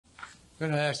I'm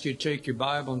going to ask you to take your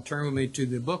Bible and turn with me to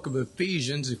the book of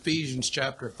Ephesians, Ephesians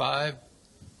chapter 5.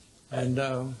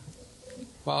 And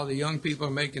while the young people are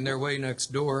making their way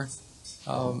next door,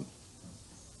 my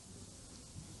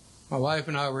wife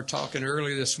and I were talking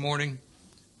early this morning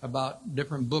about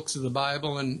different books of the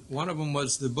Bible, and one of them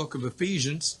was the book of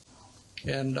Ephesians.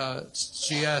 And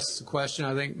she asked the question,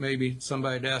 I think maybe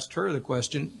somebody had asked her the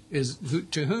question,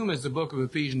 to whom is the book of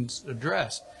Ephesians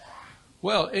addressed?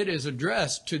 Well, it is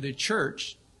addressed to the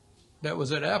church that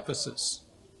was at Ephesus.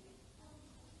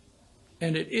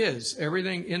 And it is.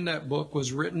 Everything in that book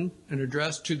was written and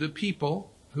addressed to the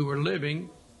people who were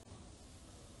living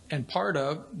and part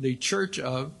of the church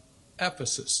of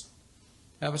Ephesus.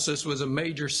 Ephesus was a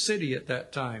major city at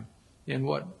that time in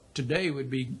what today would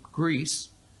be Greece.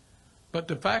 But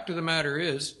the fact of the matter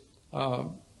is,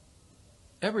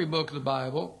 every book of the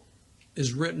Bible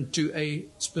is written to a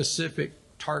specific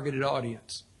targeted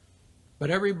audience.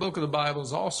 But every book of the Bible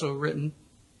is also written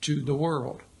to the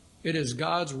world. It is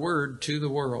God's word to the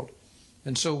world.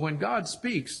 And so when God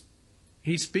speaks,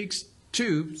 he speaks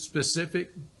to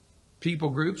specific people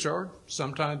groups or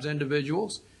sometimes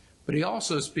individuals, but he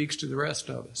also speaks to the rest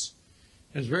of us.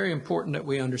 And it's very important that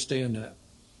we understand that.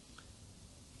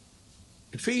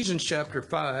 Ephesians chapter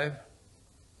 5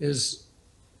 is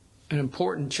an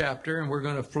important chapter, and we're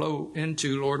going to flow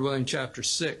into, Lord willing, chapter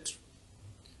 6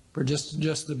 for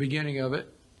just the beginning of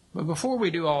it. But before we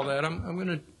do all that, I'm going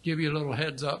to give you a little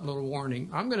heads up, a little warning.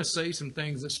 I'm going to say some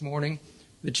things this morning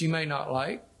that you may not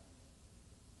like.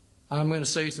 I'm going to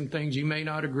say some things you may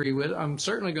not agree with. I'm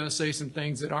certainly going to say some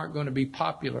things that aren't going to be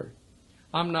popular.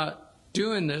 I'm not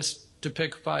doing this to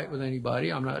pick a fight with anybody.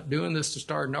 I'm not doing this to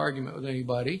start an argument with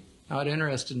anybody. Not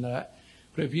interested in that.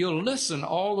 But if you'll listen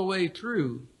all the way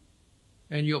through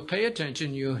and you'll pay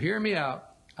attention, you'll hear me out,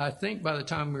 I think by the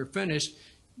time we're finished,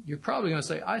 you're probably going to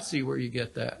say, I see where you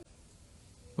get that.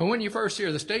 But when you first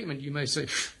hear the statement, you may say,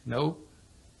 no.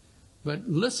 But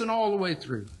listen all the way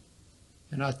through.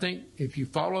 And I think if you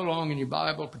follow along in your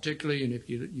Bible particularly, and if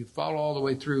you follow all the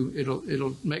way through,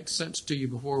 it'll make sense to you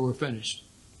before we're finished.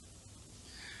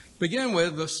 Begin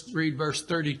with, let's read verse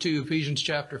 32, Ephesians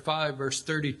chapter 5, verse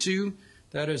 32.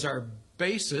 That is our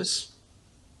basis.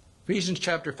 Ephesians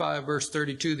chapter 5, verse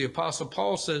 32, the Apostle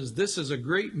Paul says, this is a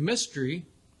great mystery,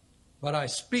 but I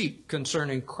speak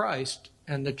concerning Christ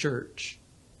and the church.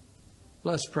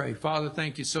 Let's pray. Father,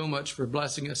 thank you so much for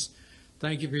blessing us.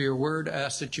 Thank you for your word. I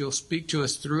ask that you'll speak to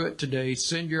us through it today.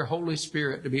 Send your Holy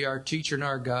Spirit to be our teacher and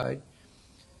our guide.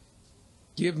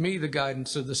 Give me the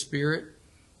guidance of the Spirit.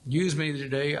 Use me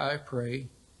today, I pray.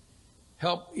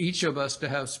 Help each of us to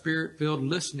have Spirit-filled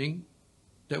listening,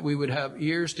 that we would have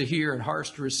ears to hear and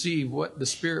hearts to receive what the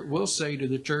Spirit will say to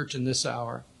the church in this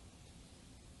hour.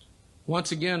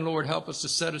 Once again, Lord, help us to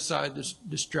set aside this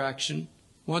distraction.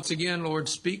 Once again, Lord,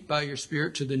 speak by your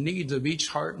Spirit to the needs of each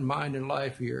heart and mind and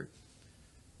life here.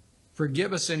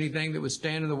 Forgive us anything that would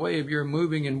stand in the way of your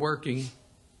moving and working,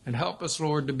 and help us,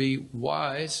 Lord, to be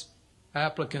wise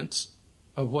applicants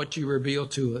of what you reveal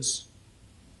to us.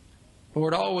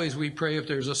 Lord, always we pray if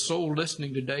there's a soul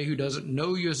listening today who doesn't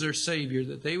know you as their Savior,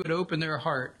 that they would open their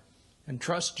heart and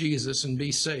trust Jesus and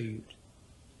be saved.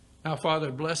 Now,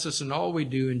 Father, bless us in all we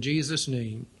do. In Jesus'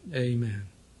 name, amen.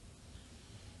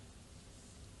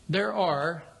 There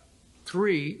are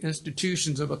 3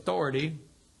 institutions of authority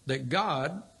that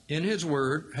God, in his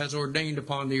word, has ordained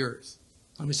upon the earth.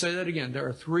 Let me say that again. There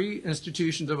are 3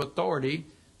 institutions of authority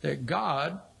that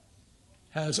God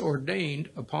has ordained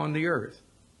upon the earth.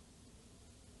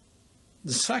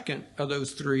 The second of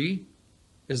those 3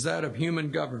 is that of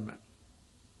human government.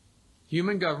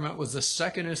 Human government was the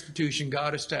second institution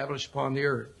God established upon the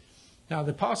earth. Now,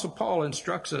 the Apostle Paul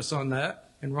instructs us on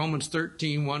that in Romans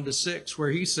 13, 1-6,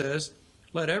 where he says,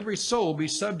 let every soul be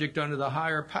subject unto the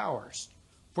higher powers,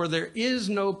 for there is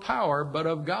no power but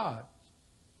of God.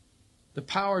 The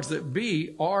powers that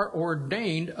be are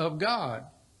ordained of God.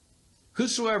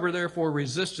 Whosoever therefore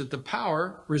resisteth the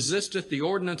power, resisteth the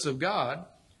ordinance of God,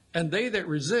 and they that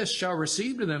resist shall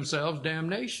receive to themselves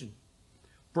damnation.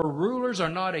 For rulers are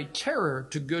not a terror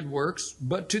to good works,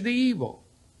 but to the evil.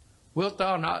 Wilt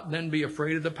thou not then be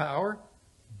afraid of the power?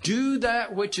 Do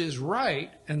that which is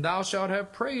right, and thou shalt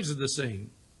have praise of the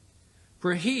same.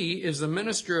 For he is the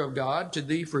minister of God to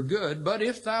thee for good, but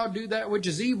if thou do that which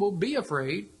is evil, be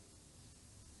afraid.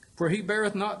 For he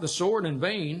beareth not the sword in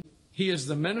vain. He is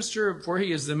the minister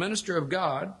of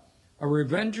God, a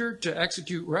revenger to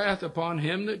execute wrath upon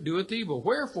him that doeth evil.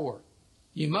 Wherefore,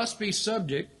 ye must be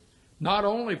subject, not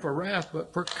only for wrath,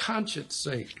 but for conscience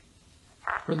sake.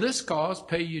 For this cause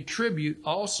pay ye tribute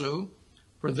also,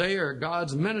 for they are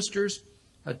God's ministers,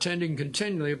 attending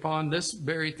continually upon this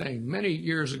very thing. Many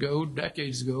years ago,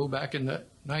 decades ago, back in the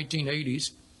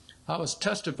 1980s, I was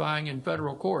testifying in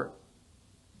federal court.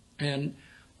 And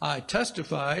I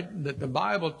testified that the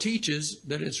Bible teaches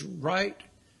that it's right,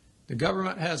 the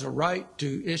government has a right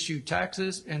to issue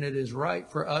taxes, and it is right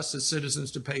for us as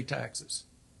citizens to pay taxes.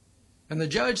 And the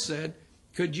judge said,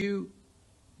 could you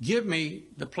give me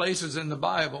the places in the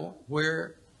Bible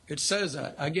where it says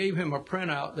that? I gave him a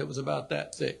printout that was about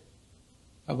that thick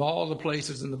of all the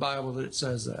places in the Bible that it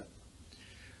says that.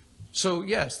 So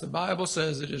yes, the Bible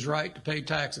says it is right to pay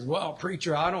taxes. Well,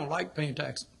 preacher, I don't like paying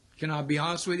taxes. Can I be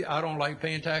honest with you? I don't like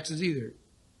paying taxes either.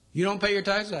 You don't pay your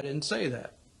taxes? I didn't say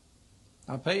that.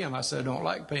 I pay them. I said I don't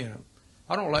like paying them.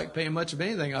 I don't like paying much of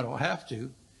anything I don't have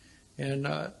to. And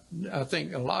I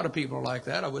think a lot of people are like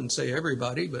that. I wouldn't say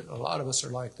everybody, but a lot of us are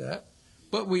like that.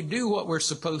 But we do what we're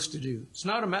supposed to do. It's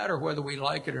not a matter of whether we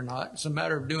like it or not. It's a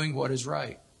matter of doing what is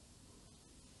right.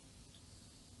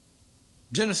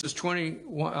 Genesis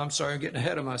 21, I'm sorry, I'm getting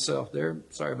ahead of myself there.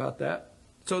 Sorry about that.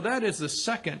 So that is the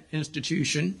second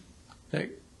institution that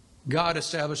God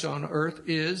established on earth,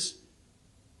 is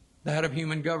that of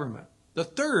human government. The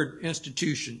third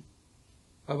institution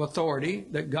of authority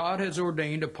that God has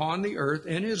ordained upon the earth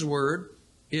in His Word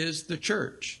is the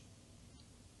church.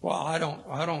 Well, I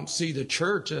don't see the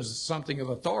church as something of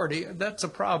authority. That's a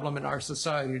problem in our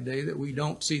society today, that we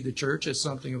don't see the church as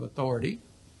something of authority.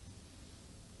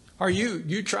 Are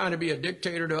you trying to be a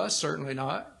dictator to us? Certainly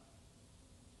not.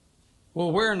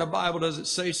 Well, where in the Bible does it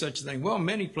say such a thing? Well,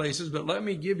 many places, but let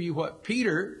me give you what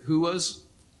Peter, who was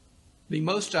the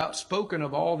most outspoken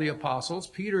of all the apostles,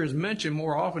 Peter is mentioned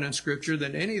more often in Scripture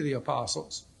than any of the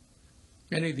apostles,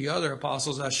 any of the other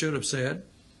apostles, I should have said.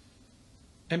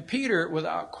 And Peter,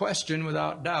 without question,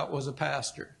 without doubt, was a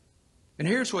pastor. And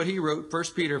here's what he wrote, 1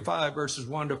 Peter 5, verses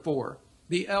 1 to 4.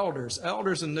 The elders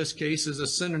in this case is a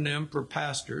synonym for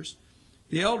pastors.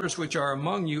 The elders which are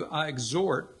among you I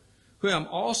exhort, who am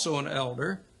also an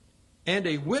elder and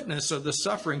a witness of the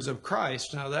sufferings of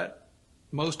Christ. Now that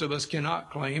most of us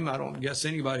cannot claim. I don't guess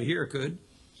anybody here could.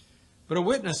 But a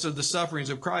witness of the sufferings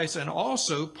of Christ, and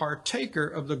also partaker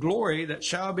of the glory that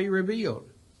shall be revealed.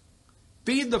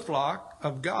 Feed the flock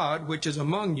of God which is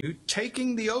among you,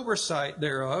 taking the oversight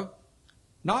thereof,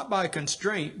 not by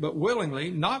constraint, but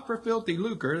willingly, not for filthy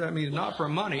lucre, that means not for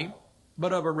money,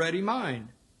 but of a ready mind.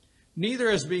 Neither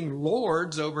as being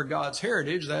lords over God's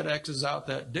heritage, that X's out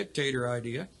that dictator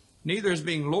idea, neither as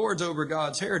being lords over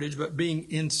God's heritage, but being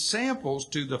ensamples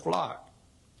to the flock.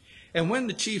 And when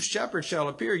the chief shepherd shall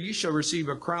appear, ye shall receive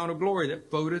a crown of glory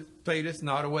that fadeth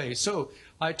not away. So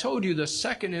I told you the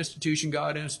second institution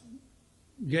God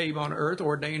gave on earth,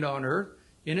 ordained on earth,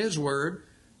 in His Word.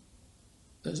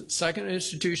 The second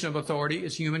institution of authority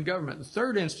is human government. The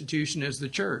third institution is the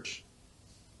church.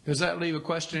 Does that leave a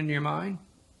question in your mind?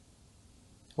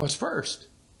 What's first?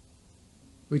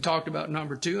 We talked about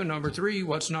number 2 and number 3.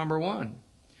 What's number 1?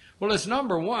 Well, it's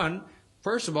number 1,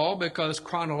 first of all, because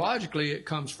chronologically it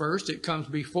comes first. It comes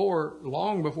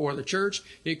long before the church.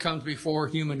 It comes before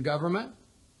human government.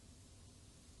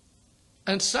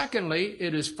 And secondly,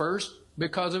 it is first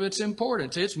because of its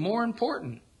importance. It's more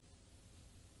important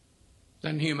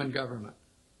than human government.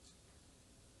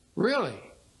 Really?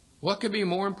 What could be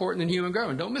more important than human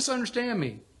government? Don't misunderstand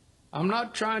me. I'm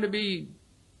not trying to be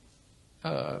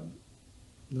the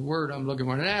word I'm looking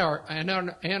for,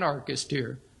 an anarchist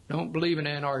here. Don't believe in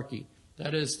anarchy.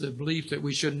 That is the belief that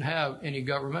we shouldn't have any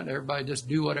government. Everybody just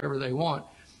do whatever they want.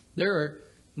 There are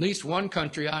at least one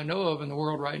country I know of in the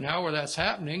world right now where that's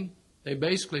happening. They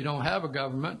basically don't have a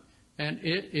government, and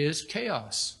it is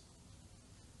chaos.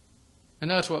 And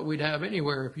that's what we'd have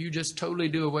anywhere. If you just totally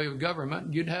do away with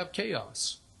government, you'd have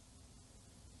chaos.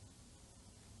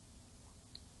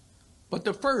 But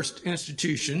the first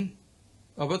institution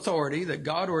of authority that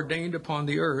God ordained upon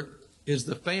the earth is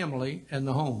the family and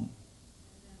the home.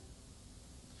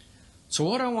 So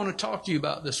what I want to talk to you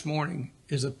about this morning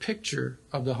is a picture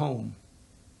of the home.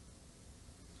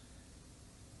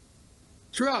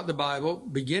 Throughout the Bible,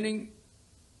 beginning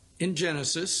in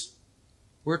Genesis,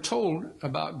 we're told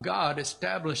about God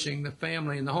establishing the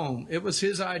family and the home. It was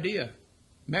His idea.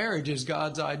 Marriage is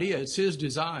God's idea. It's His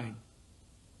design.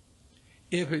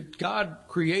 If God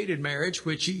created marriage,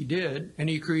 which He did, and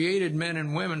He created men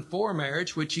and women for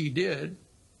marriage, which He did,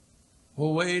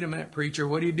 well, wait a minute, preacher,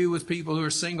 what do you do with people who are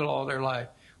single all their life?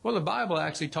 Well, the Bible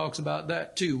actually talks about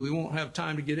that too. We won't have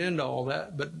time to get into all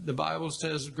that, but the Bible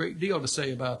has a great deal to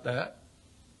say about that.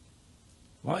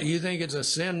 Well, you think it's a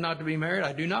sin not to be married?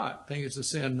 I do not think it's a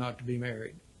sin not to be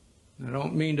married. I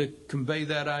don't mean to convey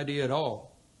that idea at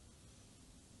all.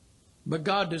 But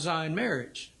God designed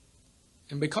marriage.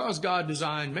 And because God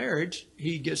designed marriage,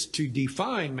 he gets to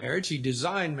define marriage. He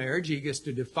designed marriage. He gets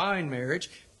to define marriage.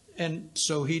 And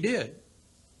so he did.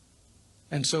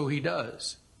 And so he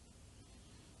does.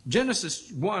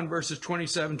 Genesis 1 verses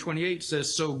 27-28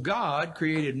 says, so God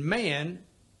created man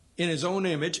in his own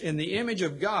image. In the image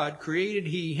of God created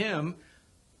he him.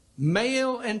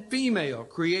 Male and female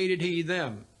created he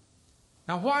them.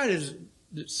 Now why does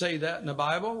it say that in the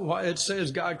Bible? Why it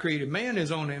says God created man in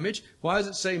his own image. Why does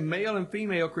it say male and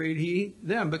female created he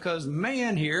them? Because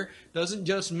man here doesn't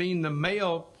just mean the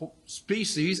male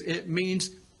species. It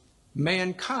means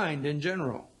mankind in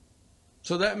general.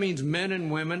 So that means men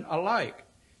and women alike.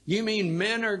 You mean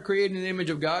men are created in the image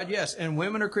of God? Yes. And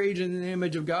women are created in the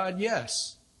image of God?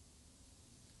 Yes.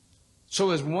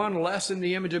 So is one less in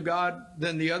the image of God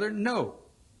than the other? No.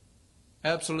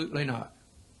 Absolutely not.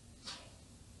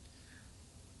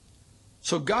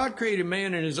 So God created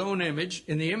man in his own image.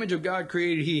 In the image of God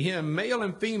created he him. Male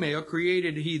and female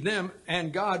created he them.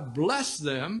 And God blessed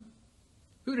them.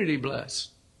 Who did he bless?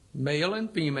 Male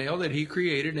and female that he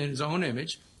created in his own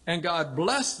image. And God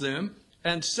blessed them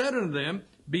and said unto them,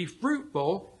 be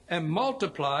fruitful and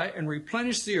multiply and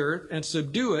replenish the earth and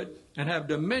subdue it and have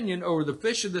dominion over the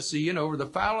fish of the sea and over the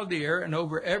fowl of the air and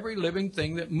over every living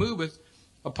thing that moveth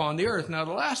upon the earth. Now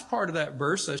the last part of that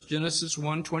verse, that's Genesis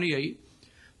 1:28,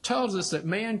 tells us that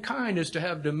mankind is to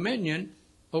have dominion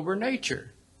over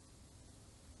nature.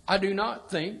 I do not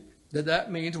think that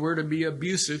that means we're to be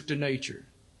abusive to nature.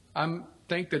 I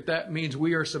think that that means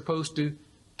we are supposed to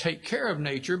take care of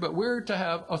nature, but we're to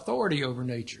have authority over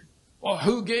nature. Well,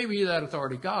 who gave you that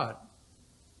authority? God.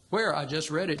 Where? I just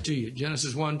read it to you,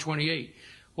 Genesis 1:28.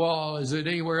 Well, is it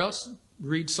anywhere else?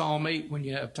 Read Psalm 8 when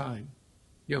you have time.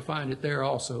 You'll find it there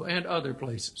also, and other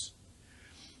places.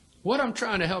 What I'm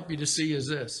trying to help you to see is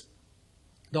this.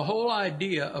 The whole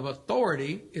idea of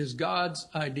authority is God's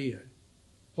idea.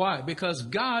 Why? Because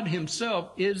God himself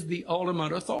is the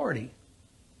ultimate authority.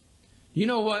 You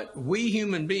know what? We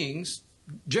human beings,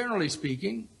 generally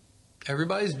speaking,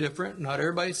 everybody's different. Not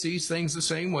everybody sees things the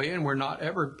same way, and we're not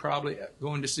ever probably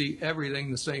going to see everything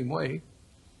the same way.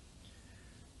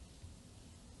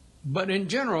 But in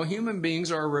general, human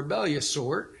beings are a rebellious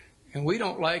sort, and we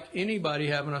don't like anybody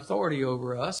having authority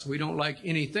over us. We don't like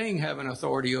anything having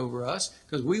authority over us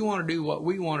because we want to do what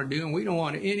we want to do, and we don't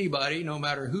want anybody, no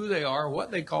matter who they are, what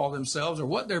they call themselves, or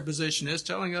what their position is,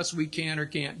 telling us we can or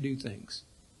can't do things.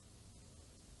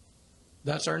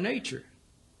 That's our nature.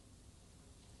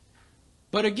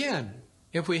 But again,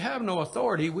 if we have no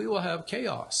authority, we will have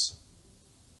chaos.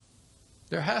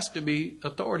 There has to be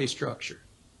authority structure.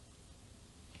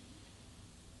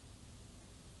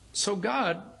 So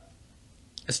God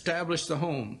established the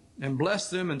home and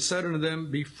blessed them and said unto them,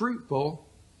 be fruitful,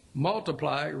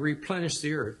 multiply, replenish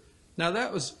the earth. Now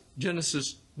that was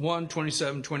Genesis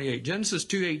 1:27-28. Genesis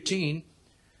 2:18,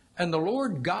 and the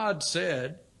Lord God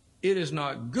said, it is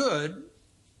not good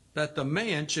that the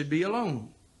man should be alone.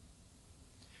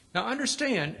 Now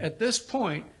understand, at this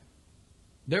point,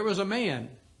 there was a man.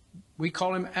 We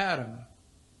call him Adam.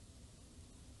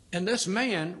 And this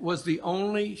man was the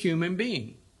only human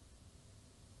being.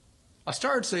 I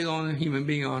started saying the only human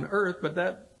being on earth, but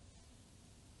that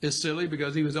is silly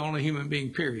because he was the only human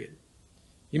being, period.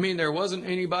 You mean there wasn't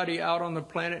anybody out on the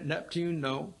planet Neptune?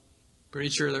 No. Pretty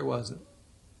sure there wasn't.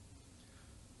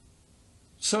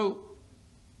 So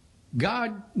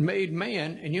God made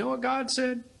man, and you know what God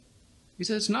said? He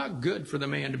said, it's not good for the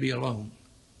man to be alone.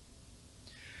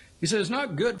 He said, it's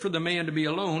not good for the man to be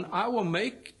alone. I will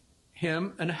make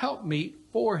him an helpmeet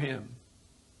for him.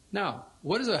 Now,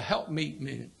 what does a helpmeet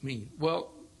mean?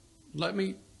 Well, let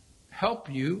me help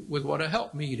you with what a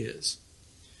helpmeet is.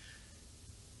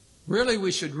 Really,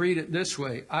 we should read it this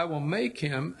way. I will make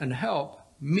him an help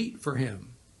meet for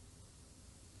him.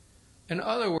 In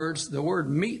other words, the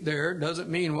word meet there doesn't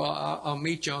mean, well, I'll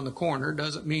meet you on the corner.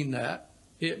 Doesn't mean that.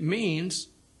 It means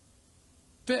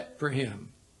fit for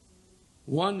him.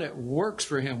 One that works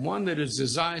for him. One that is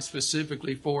designed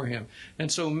specifically for him.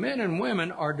 And so men and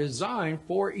women are designed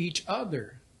for each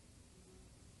other.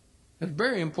 It's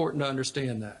very important to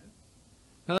understand that.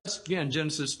 Now that's, again,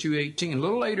 Genesis 2:18. A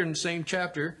little later in the same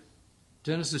chapter,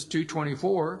 Genesis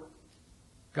 2:24,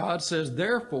 God says,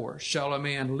 therefore shall a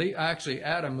man leave, actually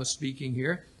Adam was speaking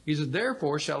here. He says,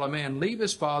 therefore shall a man leave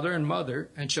his father and mother,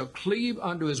 and shall cleave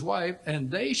unto his wife,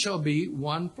 and they shall be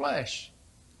one flesh.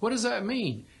 What does that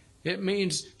mean? It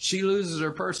means she loses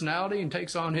her personality and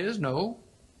takes on his? No,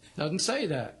 doesn't say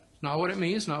that. It's not what it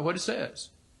means, not what it says.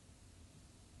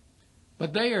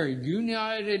 But they are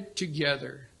united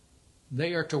together.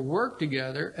 They are to work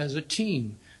together as a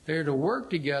team. They are to work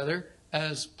together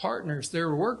as partners. They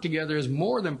work together as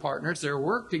more than partners. They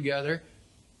work together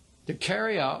to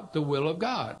carry out the will of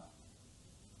God.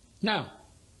 Now,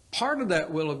 part of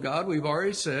that will of God, we've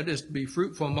already said, is to be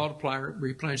fruitful, multiply,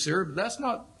 replenish the earth. But that's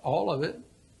not all of it.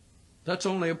 That's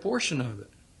only a portion of it.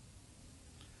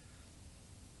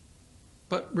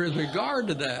 But with regard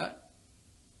to that,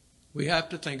 we have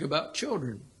to think about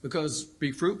children, because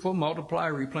be fruitful, multiply,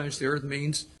 replenish the earth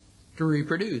means to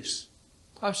reproduce.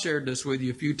 I've shared this with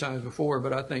you a few times before,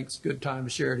 but I think it's a good time to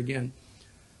share it again.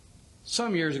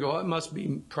 Some years ago, it must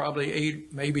be probably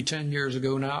 8, maybe 10 years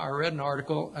ago now, I read an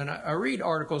article, and I read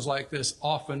articles like this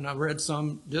often. I've read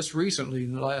some just recently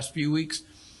in the last few weeks.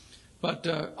 But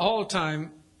all the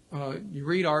time, you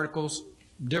read articles,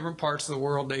 different parts of the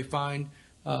world, they find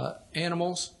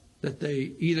animals that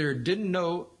they either didn't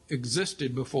know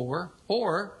existed before,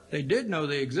 or they did know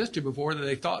they existed before, that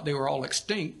they thought they were all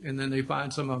extinct, and then they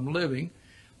find some of them living.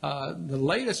 The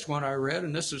latest one I read,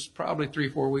 and this is probably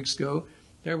 3-4 weeks ago,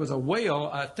 there was a whale,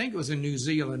 I think it was in New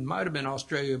Zealand, might have been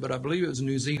Australia, but I believe it was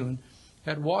New Zealand,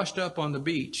 had washed up on the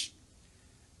beach.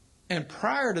 And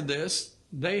prior to this,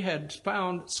 they had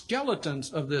found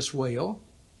skeletons of this whale,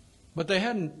 but they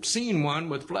hadn't seen one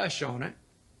with flesh on it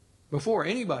before,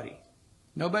 anybody.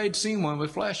 Nobody had seen one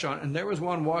with flesh on it, and there was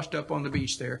one washed up on the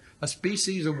beach there, a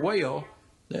species of whale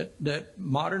that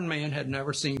modern man had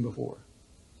never seen before.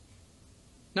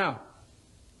 Now,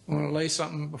 I want to lay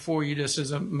something before you just as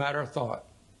a matter of thought.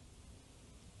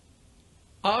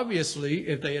 Obviously,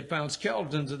 if they had found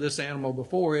skeletons of this animal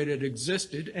before, it had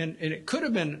existed, and it could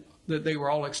have been that they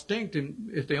were all extinct, and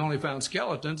if they only found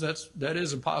skeletons, that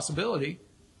is a possibility.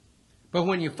 But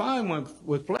when you find one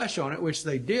with flesh on it, which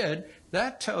they did,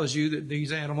 that tells you that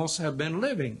these animals have been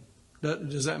living.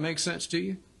 Does that make sense to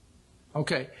you?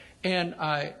 Okay. And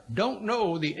I don't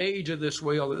know the age of this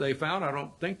whale that they found. I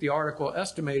don't think the article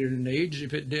estimated an age.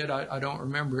 If it did, I don't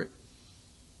remember it.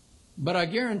 But I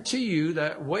guarantee you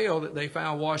that whale that they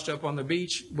found washed up on the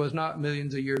beach was not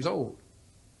millions of years old.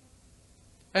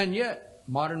 And yet,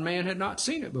 modern man had not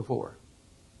seen it before.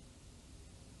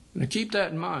 Now keep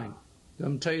that in mind. I'm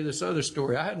going to tell you this other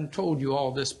story. I hadn't told you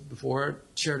all this before. I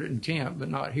shared it in camp, but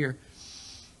not here.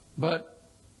 But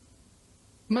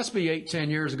it must be 8-10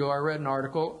 years ago, I read an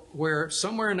article where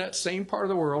somewhere in that same part of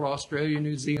the world, Australia,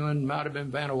 New Zealand, might have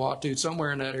been Vanuatu,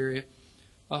 somewhere in that area,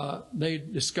 they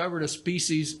discovered a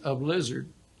species of lizard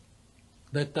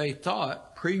that they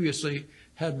thought previously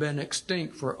had been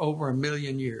extinct for over 1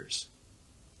 million years.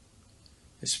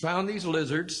 They found these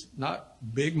lizards, not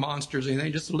big monsters or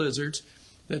anything, just lizards,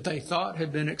 that they thought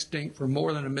had been extinct for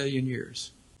more than 1 million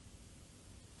years.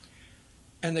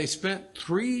 And they spent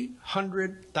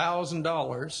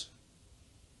 $300,000,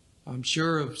 I'm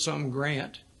sure of some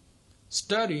grant,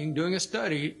 doing a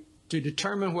study to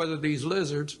determine whether these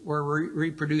lizards were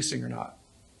reproducing or not.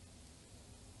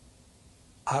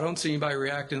 I don't see anybody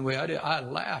reacting the way I did. I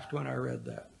laughed when I read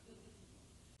that.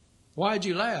 Why'd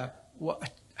you laugh?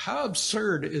 How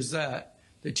absurd is that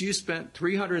you spent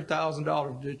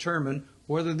 $300,000 to determine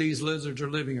whether these lizards are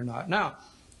living or not? Now,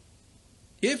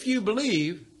 if you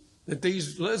believe that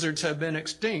these lizards have been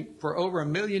extinct for over 1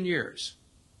 million years,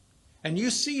 and you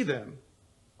see them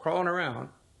crawling around,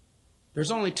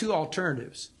 there's only 2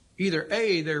 alternatives. Either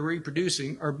A, they're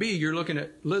reproducing, or B, you're looking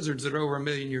at lizards that are over 1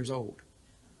 million years old.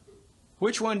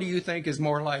 Which one do you think is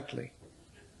more likely?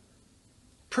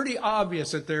 Pretty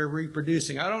obvious that they're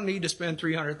reproducing. I don't need to spend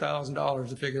 $300,000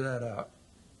 to figure that out.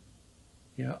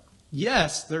 Yeah.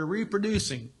 Yes, they're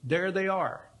reproducing. There they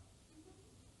are.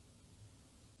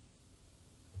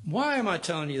 Why am I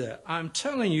telling you that? I'm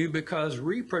telling you because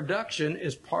reproduction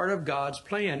is part of God's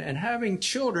plan, and having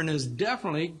children is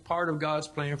definitely part of God's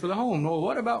plan for the home. Well,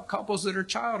 what about couples that are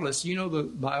childless? You know, the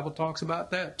Bible talks about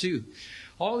that too.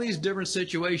 All these different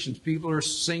situations. People are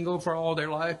single for all their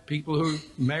life, people who are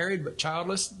married but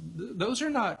childless. Those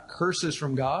are not curses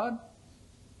from God.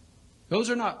 Those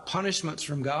are not punishments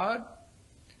from God.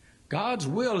 God's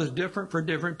will is different for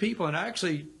different people, and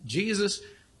actually Jesus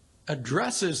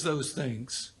addresses those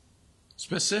things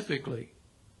specifically.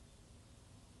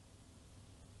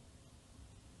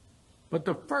 But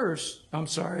the fifth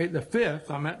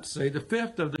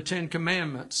of the 10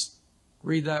 Commandments,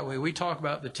 read that way. We talk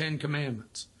about the 10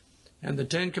 Commandments. And the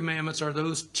 10 Commandments are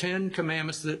those 10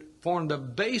 commandments that form the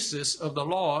basis of the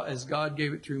law as God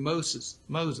gave it through Moses.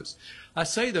 I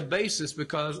say the basis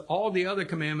because all the other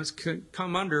commandments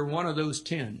come under one of those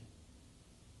 10.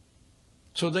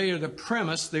 So they are the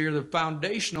premise, they are the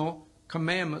foundational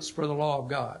commandments for the law of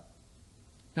God.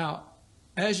 Now,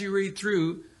 as you read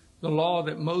through the law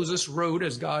that Moses wrote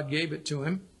as God gave it to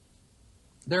him,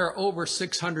 there are over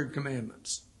 600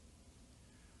 commandments.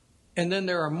 And then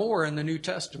there are more in the New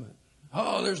Testament.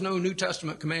 Oh, there's no New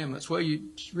Testament commandments. Well, you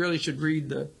really should read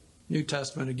the New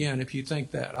Testament again if you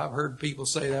think that. I've heard people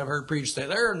say that. I've heard preachers say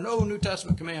there are no New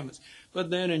Testament commandments. But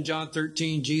then in John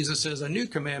 13, Jesus says, a new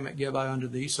commandment give I unto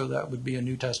thee. So that would be a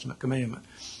New Testament commandment.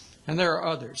 And there are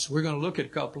others. We're going to look at a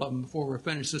couple of them before we're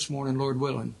finished this morning, Lord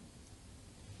willing.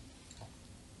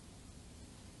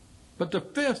 But the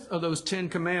fifth of those 10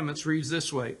 commandments reads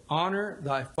this way: honor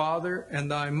thy father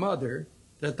and thy mother,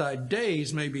 that thy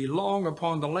days may be long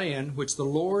upon the land which the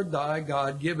Lord thy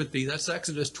God giveth thee. That's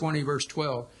Exodus 20, verse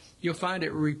 12. You'll find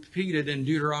it repeated in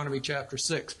Deuteronomy chapter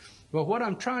 6. But what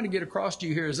I'm trying to get across to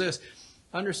you here is this.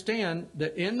 Understand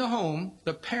that in the home,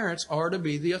 the parents are to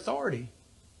be the authority.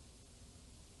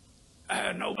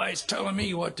 Nobody's telling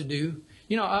me what to do.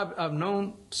 You know, I've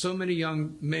known so many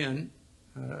young men.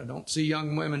 I don't see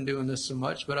young women doing this so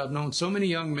much, but I've known so many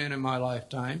young men in my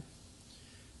lifetime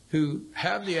who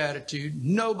have the attitude,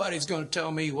 nobody's going to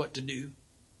tell me what to do.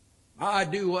 I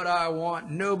do what I want.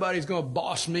 Nobody's going to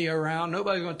boss me around.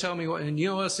 Nobody's going to tell me what. And you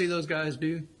know what I see those guys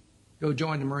do? Go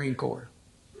join the Marine Corps.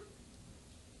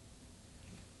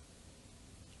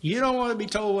 You don't want to be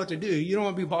told what to do. You don't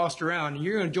want to be bossed around.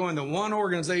 You're going to join the one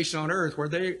organization on earth where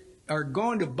they are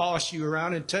going to boss you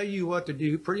around and tell you what to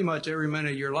do pretty much every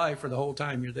minute of your life for the whole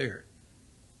time you're there.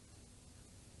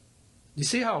 You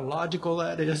see how logical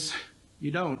that is?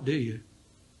 You don't, do you?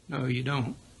 No, you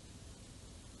don't.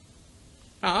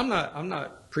 Now, I'm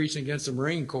not preaching against the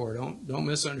Marine Corps. Don't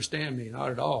misunderstand me. Not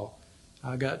at all.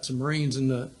 I got some Marines in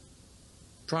the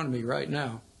front of me right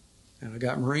now, and I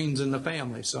got Marines in the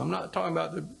family. So I'm not talking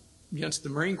about against the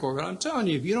Marine Corps, but I'm telling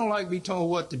you, if you don't like being told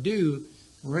what to do,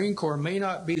 the Marine Corps may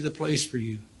not be the place for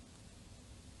you.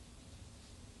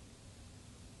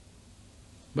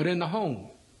 But in the home,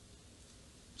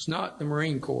 it's not the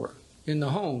Marine Corps. In the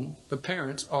home, the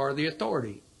parents are the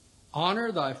authority.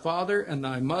 Honor thy father and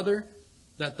thy mother,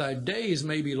 that thy days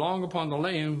may be long upon the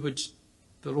land which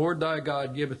the Lord thy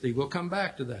God giveth thee. We'll come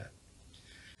back to that.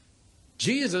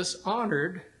 Jesus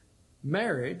honored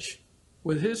marriage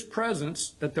with his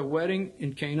presence at the wedding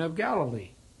in Cana of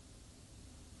Galilee.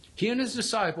 He and his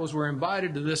disciples were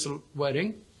invited to this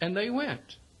wedding, and they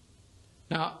went.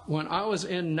 Now, when I was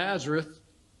in Nazareth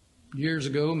years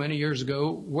ago, many years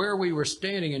ago, where we were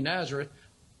standing in Nazareth,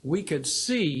 we could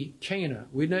see Cana.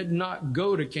 We did not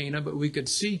go to Cana, but we could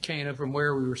see Cana from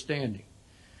where we were standing.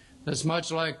 That's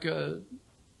much like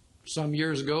some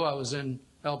years ago, I was in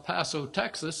El Paso,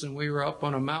 Texas, and we were up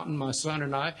on a mountain, my son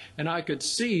and I could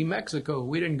see Mexico.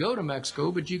 We didn't go to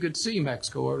Mexico, but you could see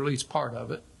Mexico, or at least part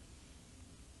of it.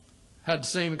 Had the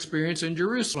same experience in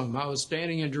Jerusalem. I was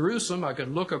standing in Jerusalem. I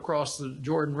could look across the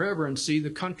Jordan River and see the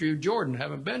country of Jordan.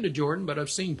 Haven't been to Jordan, but I've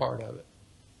seen part of it.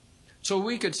 So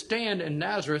we could stand in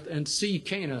Nazareth and see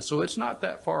Cana, so it's not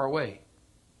that far away.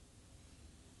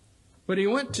 But he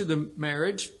went to the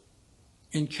marriage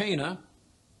in Cana,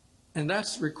 and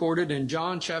that's recorded in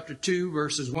John chapter 2,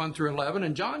 verses 1 through 11.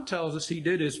 And John tells us he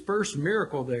did his first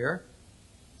miracle there.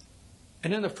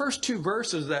 And in the first two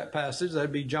verses of that passage,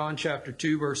 that'd be John chapter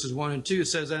 2, verses 1 and 2, it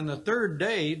says, and the third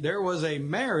day there was a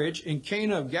marriage in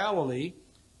Cana of Galilee,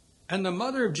 and the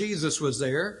mother of Jesus was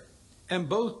there, and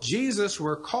both Jesus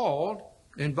were called,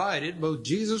 invited, both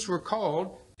Jesus were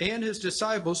called and his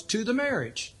disciples to the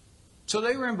marriage. So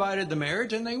they were invited to the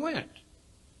marriage, and they went.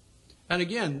 And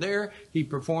again, there he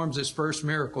performs his first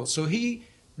miracle. So he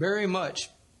very much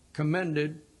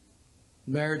commended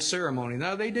marriage ceremony.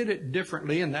 Now, they did it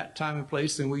differently in that time and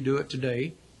place than we do it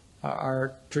today.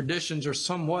 Our traditions are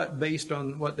somewhat based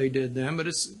on what they did then, but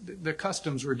the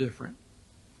customs were different.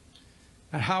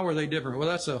 And how were they different? Well,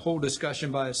 that's a whole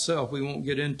discussion by itself. We won't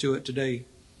get into it today.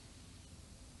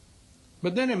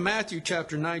 But then in Matthew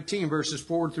chapter 19, verses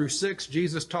 4 through 6,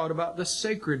 Jesus taught about the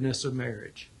sacredness of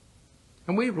marriage.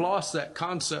 And we've lost that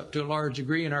concept to a large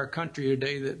degree in our country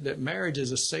today, that marriage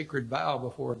is a sacred vow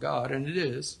before God, and it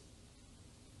is.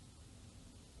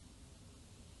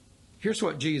 Here's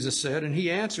what Jesus said, and he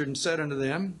answered and said unto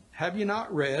them, have you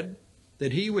not read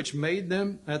that he which made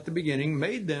them at the beginning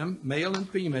made them male and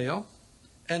female,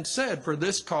 and said, for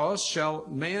this cause shall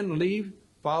man leave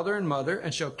father and mother,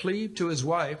 and shall cleave to his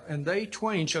wife, and they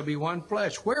twain shall be one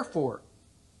flesh. Wherefore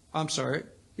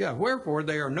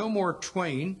they are no more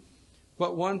twain,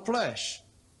 but one flesh.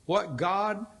 What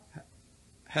God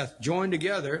hath joined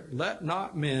together, let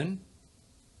not men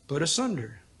put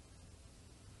asunder.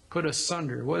 Put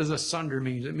asunder. What does asunder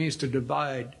mean? It means to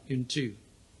divide in two.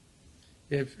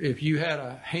 If you had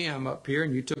a ham up here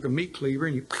and you took a meat cleaver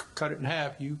and you cut it in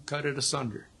half, you cut it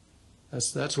asunder.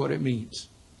 That's what it means.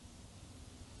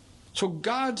 So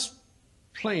God's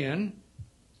plan,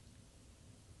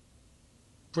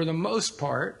 for the most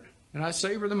part, And I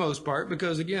say for the most part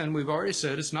because, again, we've already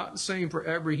said it's not the same for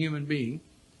every human being.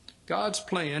 God's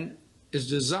plan is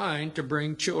designed to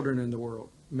bring children in the world.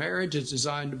 Marriage is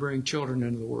designed to bring children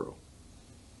into the world.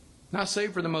 And I say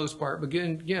for the most part, but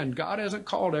again, God hasn't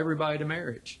called everybody to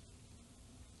marriage.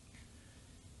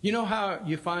 You know how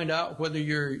you find out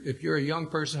if you're a young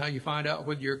person, how you find out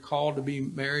whether you're called to be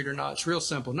married or not? It's real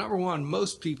simple. Number one,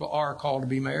 most people are called to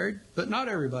be married, but not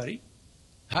everybody.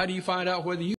 How do you find out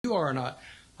whether you are or not?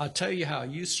 I'll tell you how.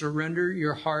 You surrender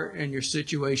your heart and your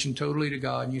situation totally to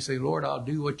God, and you say, Lord, I'll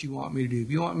do what you want me to do. If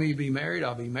you want me to be married,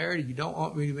 I'll be married. If you don't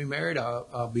want me to be married,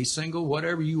 I'll be single.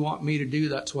 Whatever you want me to do,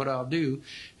 that's what I'll do.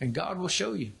 And God will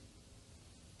show you.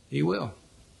 He will.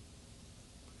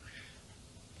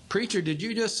 Preacher, did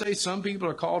you just say some people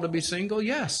are called to be single?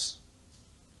 Yes.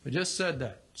 I just said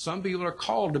that. Some people are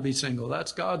called to be single.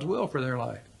 That's God's will for their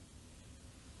life.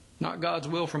 Not God's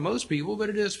will for most people, but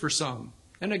it is for some.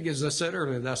 And as I said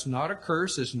earlier, that's not a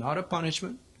curse. It's not a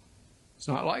punishment. It's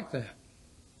not like that.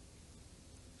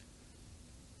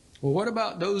 Well, what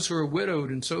about those who are widowed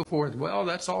and so forth? Well,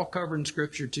 that's all covered in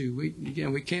Scripture too.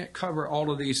 We can't cover all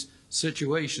of these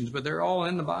situations, but they're all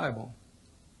in the Bible.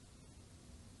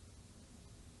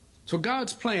 So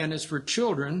God's plan is for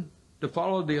children to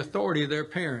follow the authority of their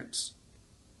parents.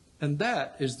 And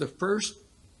that is the first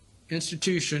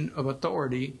institution of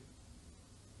authority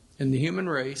in the human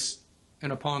race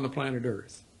and upon the planet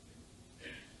Earth.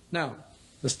 Now,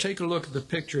 let's take a look at the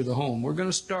picture of the home. We're going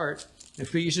to start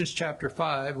Ephesians chapter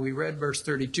 5. We read verse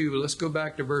 32, but let's go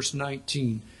back to verse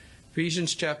 19.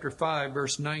 Ephesians chapter 5,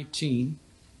 verse 19.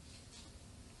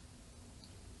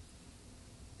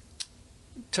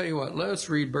 Tell you what, let's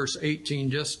read verse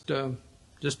 18 just to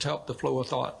help the flow of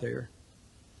thought there.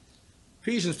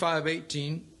 Ephesians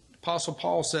 5:18, Apostle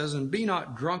Paul says, "And be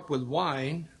not drunk with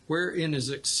wine, wherein is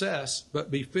excess, but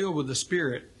be filled with the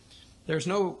Spirit." There's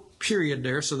no period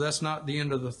there, so that's not the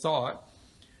end of the thought.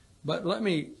 But let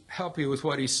me help you with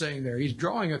what he's saying there. He's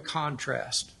drawing a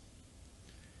contrast.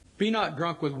 Be not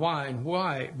drunk with wine.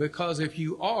 Why? Because if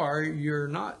you are, you're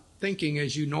not thinking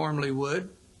as you normally would.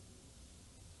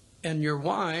 And your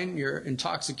wine, your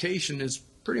intoxication, is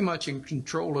pretty much in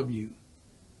control of you.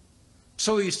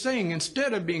 So he's saying,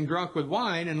 instead of being drunk with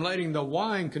wine and letting the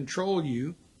wine control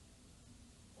you,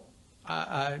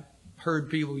 I heard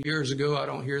people years ago, I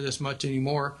don't hear this much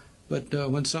anymore, but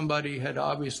when somebody had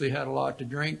obviously had a lot to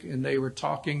drink and they were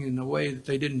talking in a way that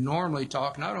they didn't normally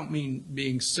talk, and I don't mean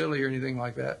being silly or anything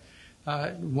like that.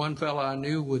 One fellow I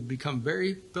knew would become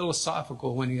very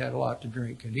philosophical when he had a lot to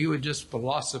drink, and he would just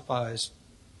philosophize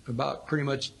about pretty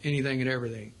much anything and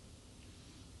everything.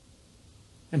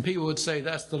 And people would say,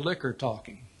 that's the liquor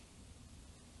talking.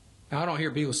 Now, I don't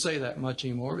hear people say that much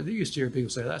anymore, but they used to hear people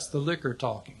say, that's the liquor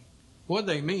talking. What do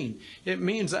they mean? It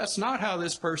means that's not how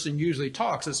this person usually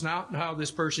talks. It's not how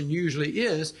this person usually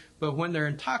is, but when they're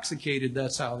intoxicated,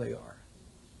 that's how they are.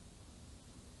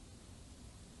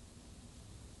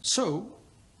 So,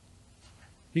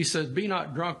 he says, be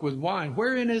not drunk with wine,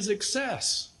 wherein is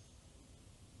excess.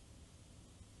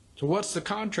 So what's the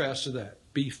contrast to that?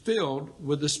 Be filled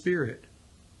with the Spirit.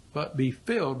 But be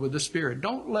filled with the Spirit.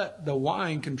 Don't let the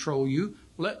wine control you.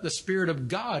 Let the Spirit of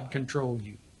God control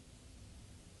you.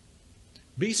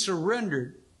 Be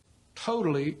surrendered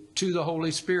totally to the Holy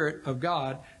Spirit of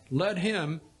God. Let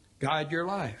Him guide your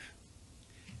life.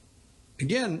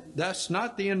 Again, that's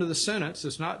not the end of the sentence.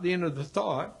 It's not the end of the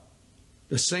thought.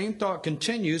 The same thought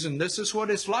continues, and this is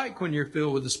what it's like when you're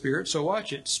filled with the Spirit. So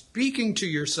watch it. Speaking to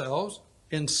yourselves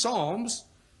in Psalms.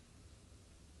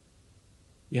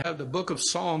 You have the book of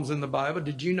Psalms in the Bible.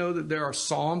 Did you know that there are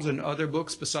Psalms in other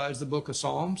books besides the book of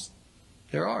Psalms?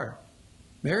 There are.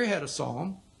 Mary had a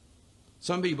psalm.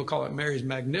 Some people call it Mary's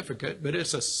Magnificat, but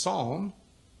it's a psalm,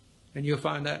 and you'll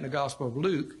find that in the Gospel of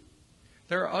Luke.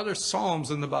 There are other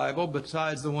psalms in the Bible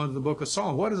besides the one of the book of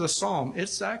Psalms. What is a psalm?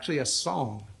 It's actually a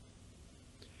song,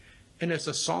 and it's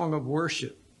a song of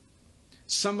worship.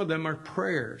 Some of them are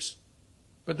prayers,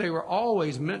 but they were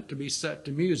always meant to be set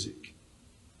to music.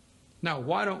 Now,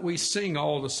 why don't we sing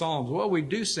all the psalms? Well, we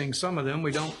do sing some of them.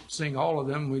 We don't sing all of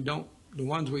them. The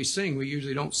ones we sing, we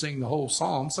usually don't sing the whole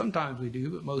psalm. Sometimes we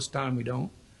do, but most of the time we don't.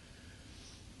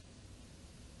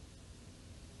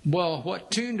 Well, what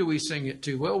tune do we sing it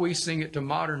to? Well, we sing it to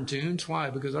modern tunes.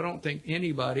 Why? Because I don't think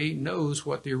anybody knows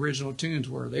what the original tunes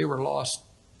were. They were lost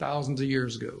thousands of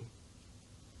years ago.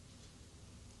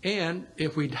 And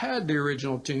if we'd had the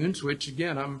original tunes, which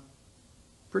again, I'm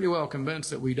pretty well convinced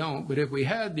that we don't, but if we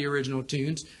had the original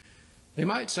tunes, they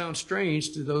might sound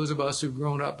strange to those of us who've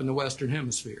grown up in the Western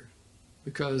Hemisphere,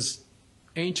 because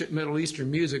ancient Middle Eastern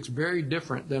music is very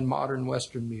different than modern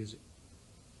Western music.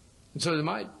 And so they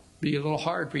might be a little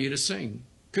hard for you to sing.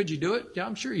 Could you do it? Yeah,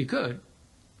 I'm sure you could.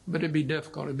 But it'd be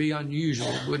difficult. It'd be unusual.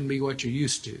 It wouldn't be what you're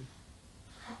used to.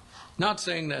 Not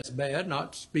saying that's bad,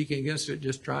 not speaking against it,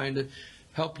 just trying to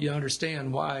help you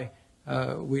understand why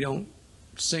we don't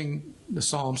sing the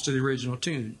Psalms to the original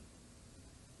tune.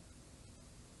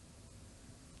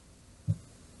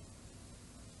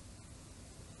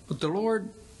 But the Lord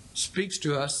speaks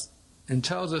to us and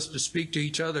tells us to speak to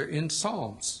each other in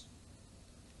psalms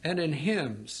and in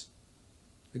hymns.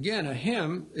 Again, a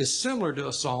hymn is similar to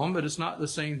a psalm, but it's not the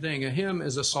same thing. A hymn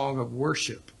is a song of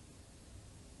worship.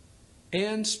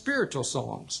 And spiritual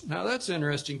songs. Now that's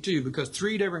interesting too, because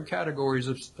three different categories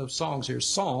of songs here.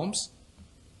 Psalms,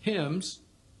 hymns,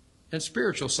 and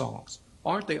spiritual songs.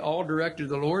 Aren't they all directed to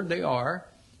the Lord? They are.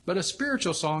 But a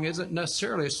spiritual song isn't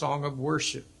necessarily a song of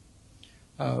worship.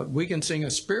 We can sing a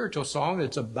spiritual song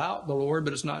that's about the Lord,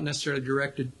 but it's not necessarily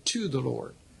directed to the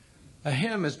Lord. A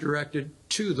hymn is directed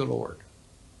to the Lord.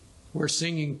 We're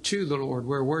singing to the Lord.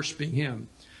 We're worshiping Him.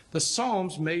 The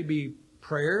Psalms may be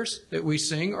prayers that we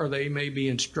sing, or they may be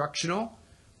instructional.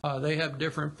 They have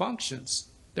different functions.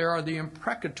 There are the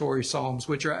imprecatory Psalms,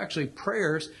 which are actually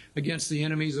prayers against the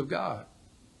enemies of God.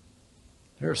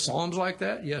 There are Psalms like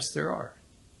that? Yes, there are.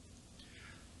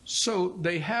 So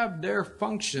they have their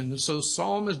function. So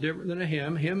psalm is different than a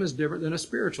hymn. Hymn is different than a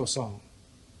spiritual song.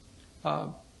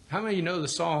 How many of you know the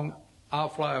song, I'll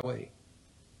Fly Away?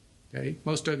 Okay,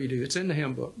 most of you do. It's in the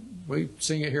hymn book. We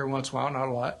sing it here once in a while, not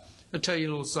a lot. I'll tell you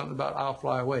a little something about I'll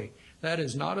Fly Away. That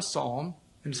is not a psalm,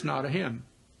 and it's not a hymn.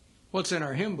 Well, it's in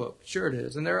our hymn book. Sure it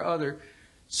is. And there are other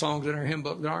songs in our hymn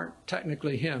book that aren't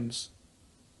technically hymns.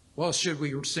 Well, should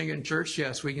we sing it in church?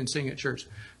 Yes, we can sing it in church.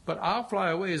 But I'll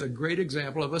Fly Away is a great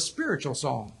example of a spiritual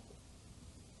song,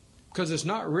 because it's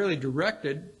not really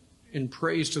directed in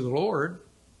praise to the Lord.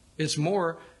 It's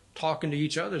more talking to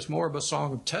each other. It's more of a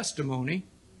song of testimony,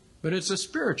 but it's a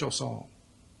spiritual song.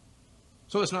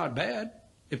 So it's not bad.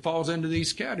 It falls into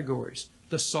these categories: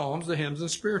 the psalms, the hymns,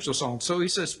 and spiritual songs. So he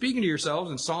says, speaking to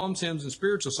yourselves in psalms, hymns, and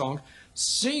spiritual songs,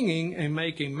 singing and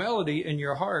making melody in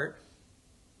your heart.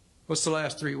 What's the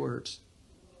last three words?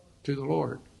 To the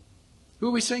Lord. Who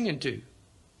are we singing to?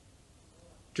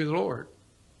 To the Lord.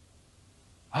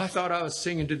 I thought I was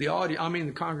singing to the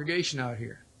the congregation out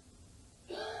here.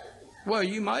 Well,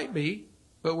 you might be,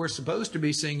 but we're supposed to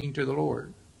be singing to the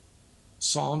Lord.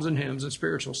 Psalms and hymns and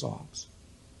spiritual songs.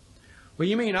 Well,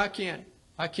 you mean I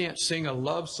can't sing a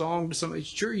love song to somebody?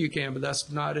 Sure you can, but that's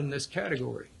not in this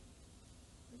category.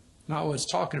 Not what it's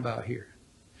talking about here.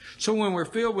 So when we're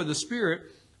filled with the Spirit,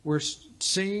 we're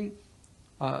singing,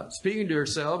 speaking to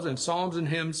ourselves in psalms and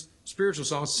hymns, spiritual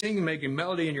songs, singing, making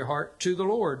melody in your heart to the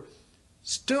Lord.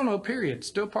 Still no period.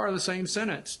 Still part of the same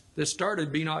sentence that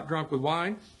started, be not drunk with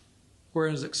wine,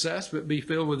 whereas excess, but be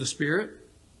filled with the Spirit.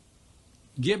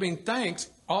 Giving thanks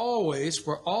always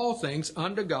for all things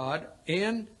unto God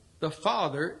and the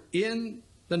Father in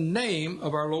the name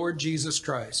of our Lord Jesus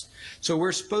Christ. So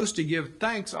we're supposed to give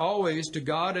thanks always to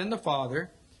God and the Father,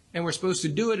 and we're supposed to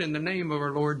do it in the name of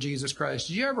our Lord Jesus Christ.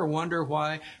 Do you ever wonder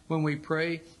why when we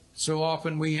pray, so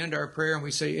often we end our prayer and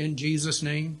we say, in Jesus'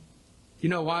 name? You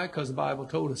know why? Because the Bible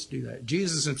told us to do that.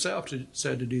 Jesus himself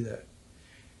said to do that.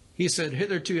 He said,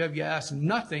 hitherto have you asked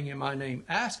nothing in my name.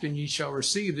 Ask and ye shall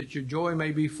receive, that your joy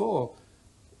may be full.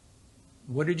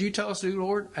 What did you tell us to do,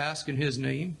 Lord? Ask in his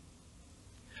name.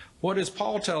 What does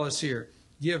Paul tell us here?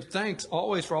 Give thanks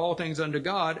always for all things unto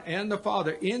God and the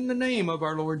Father in the name of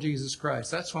our Lord Jesus Christ.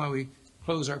 That's why we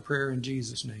close our prayer in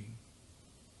Jesus' name.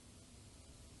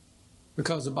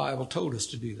 Because the Bible told us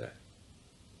to do that.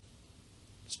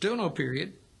 Still no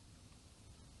period.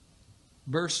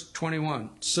 Verse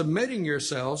 21, submitting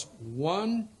yourselves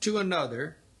one to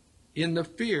another in the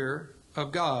fear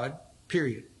of God,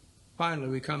 period. Finally,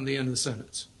 we come to the end of the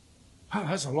sentence. Wow,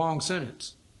 that's a long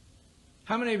sentence.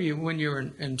 How many of you, when you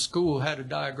were in school, had to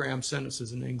diagram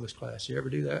sentences in English class? You ever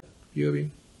do that? A few of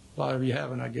you? A lot of you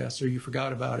haven't, I guess, or you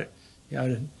forgot about it. Yeah,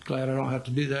 I'm glad I don't have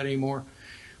to do that anymore.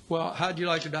 Well, how'd you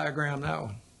like to diagram that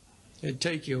one? It'd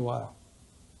take you a while.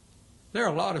 There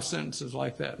are a lot of sentences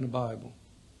like that in the Bible.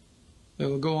 They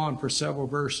will go on for several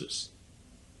verses.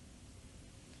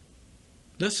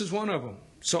 This is one of them.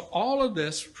 So all of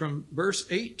this from verse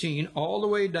 18 all the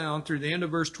way down through the end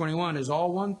of verse 21 is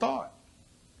all one thought.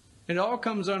 It all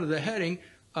comes under the heading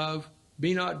of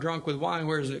be not drunk with wine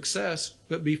where is excess,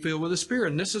 but be filled with the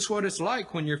Spirit. And this is what it's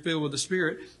like when you're filled with the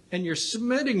Spirit and you're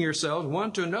submitting yourselves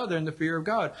one to another in the fear of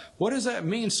God. What does that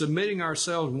mean, submitting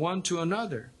ourselves one to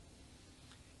another?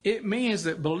 It means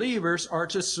that believers are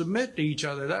to submit to each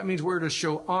other. That means we're to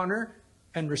show honor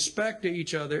and respect to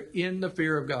each other in the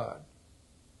fear of God.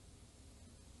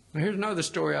 Now, here's another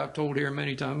story I've told here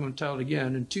many times. I'm going to tell it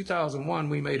again. In 2001,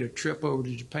 we made a trip over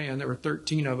to Japan. There were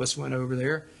 13 of us went over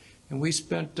there, and we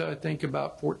spent, I think,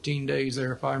 about 14 days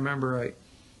there, if I remember right.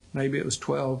 Maybe it was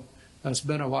 12. It's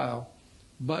been a while.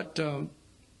 But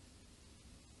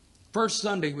first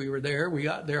Sunday we were there. We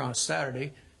got there on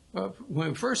Saturday. When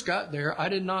we first got there, I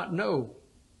did not know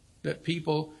that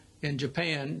people in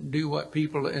Japan do what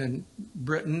people in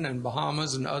Britain and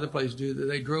Bahamas and other places do, that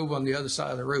they drove on the other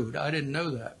side of the road. I didn't know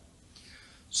that.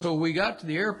 So we got to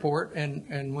the airport,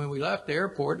 and when we left the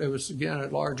airport, there was, again, a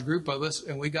large group of us,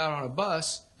 and we got on a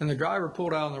bus, and the driver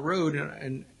pulled out on the road,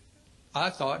 and I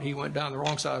thought he went down the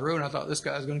wrong side of the road, and I thought, this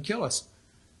guy's going to kill us.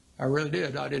 I really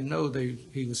did. I didn't know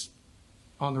he was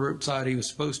on the road side he was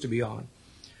supposed to be on.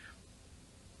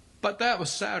 But that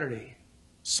was Saturday.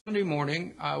 Sunday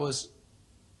morning, I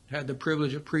had the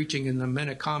privilege of preaching in the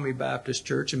Minakami Baptist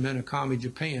Church in Minakami,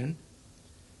 Japan.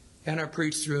 And I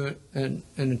preached through an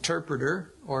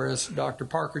interpreter, or as Dr.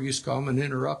 Parker used to call him, an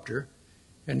interrupter.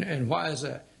 And why is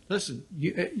that? Listen,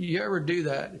 you ever do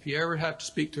that, if you ever have to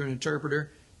speak to an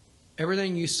interpreter,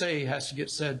 everything you say has to get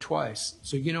said twice.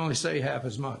 So you can only say half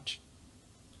as much.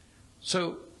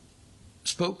 So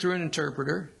spoke through an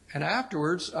interpreter. And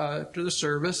afterwards, after the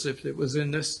service, if it was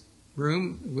in this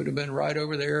room, it would have been right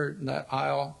over there in that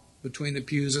aisle between the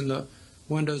pews and the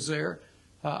windows there.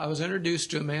 I was introduced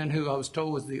to a man who I was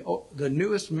told was the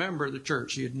newest member of the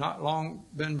church. He had not long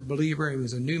been a believer. He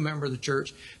was a new member of the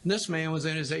church. And this man was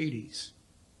in his 80s.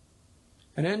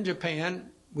 And in Japan,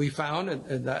 we found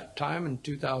at that time in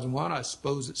 2001, I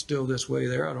suppose it's still this way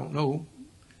there, I don't know.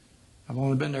 I've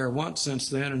only been there once since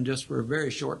then, and just for a very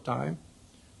short time.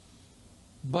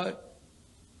 But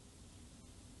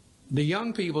the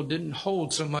young people didn't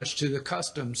hold so much to the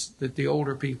customs that the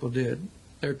older people did,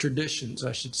 their traditions,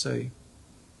 I should say.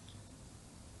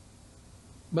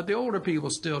 But the older people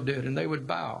still did, and they would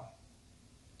bow.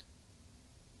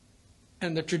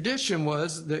 And the tradition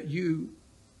was that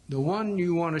the one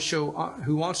you want to show,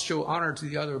 who wants to show honor to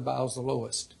the other, bows the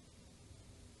lowest.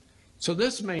 So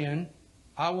this man,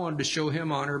 I wanted to show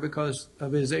him honor because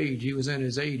of his age. He was in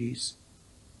his 80s.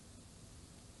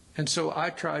 And so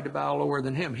I tried to bow lower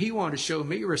than him. He wanted to show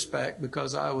me respect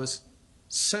because I was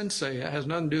sensei. It has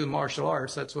nothing to do with martial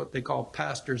arts. That's what they call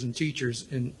pastors and teachers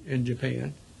in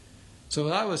Japan. So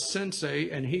I was sensei,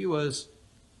 and he was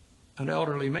an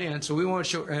elderly man. So we wanted to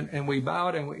show, and we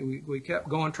bowed, and we kept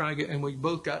going, trying to get, and we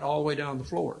both got all the way down the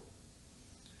floor.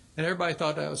 And everybody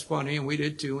thought that was funny, and we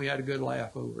did too. And we had a good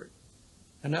laugh over it.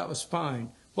 And that was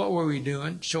fine. What were we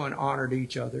doing? Showing honor to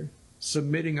each other,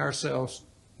 submitting ourselves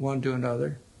one to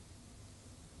another.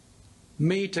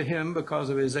 Me to him because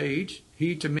of his age,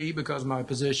 he to me because of my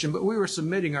position, but we were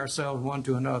submitting ourselves one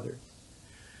to another.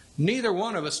 Neither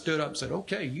one of us stood up and said,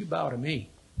 okay, you bow to me.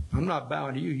 I'm not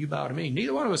bowing to you, you bow to me.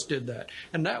 Neither one of us did that.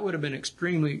 And that would have been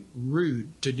extremely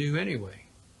rude to do anyway.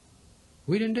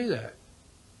 We didn't do that.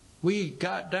 We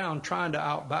got down trying to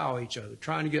outbow each other,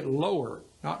 trying to get lower,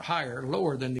 not higher,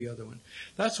 lower than the other one.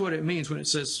 That's what it means when it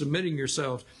says submitting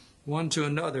yourselves one to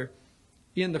another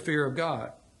in the fear of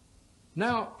God.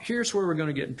 Now, here's where we're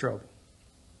going to get in trouble.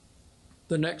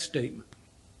 The next statement.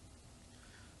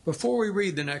 Before we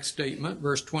read the next statement,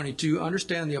 verse 22,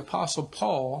 understand the Apostle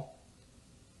Paul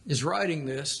is writing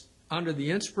this under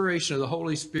the inspiration of the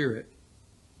Holy Spirit.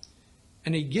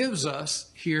 And he gives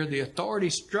us here the authority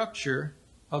structure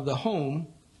of the home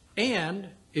and,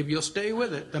 if you'll stay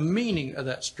with it, the meaning of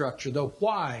that structure, the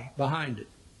why behind it.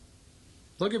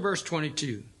 Look at verse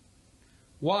 22.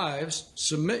 Wives,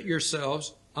 submit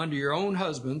yourselves unto your own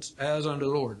husbands as unto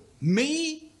the Lord.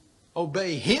 Me?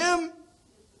 Obey him?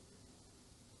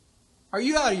 Are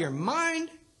you out of your mind?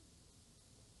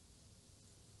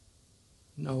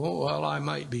 No, well, I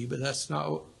might be, but that's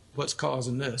not what's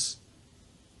causing this.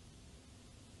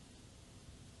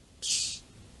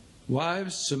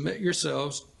 Wives, submit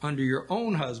yourselves unto your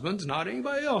own husbands, not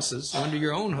anybody else's, unto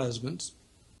your own husbands,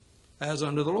 as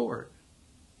unto the Lord.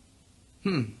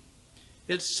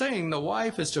 It's saying the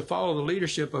wife is to follow the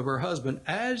leadership of her husband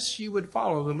as she would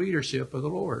follow the leadership of the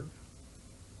Lord.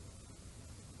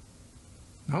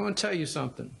 I want to tell you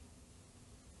something.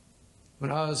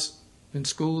 When I was in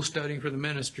school studying for the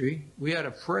ministry, we had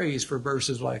a phrase for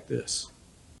verses like this.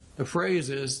 The phrase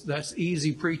is, that's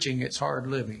easy preaching, it's hard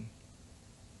living.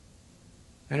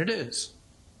 And it is.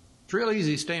 It's real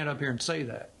easy to stand up here and say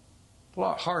that. It's a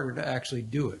lot harder to actually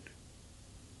do it.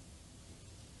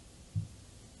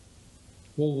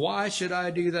 Well, why should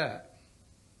I do that?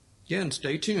 Again,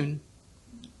 stay tuned.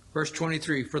 Verse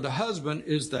 23, for the husband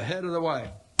is the head of the wife.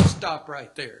 Stop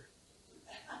right there.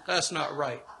 That's not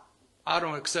right. I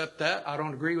don't accept that. I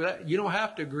don't agree with that. You don't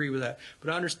have to agree with that.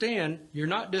 But understand, you're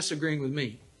not disagreeing with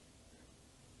me.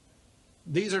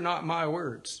 These are not my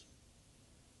words.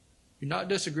 You're not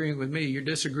disagreeing with me. You're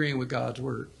disagreeing with God's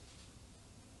word.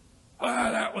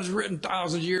 That was written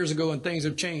thousands of years ago and things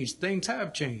have changed. Things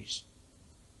have changed.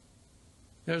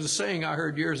 There's a saying I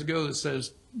heard years ago that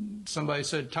says, somebody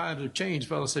said, times have changed. A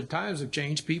fellow said, times have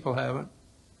changed. People haven't.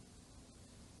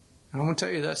 I want to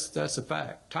tell you that's a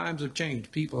fact. Times have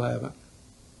changed. People haven't.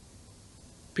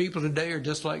 People today are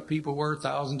just like people were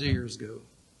thousands of years ago.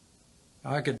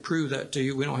 I could prove that to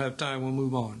you. We don't have time. We'll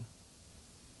move on.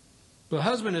 The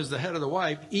husband is the head of the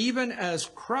wife, even as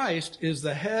Christ is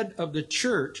the head of the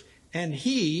church, and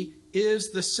he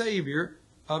is the Savior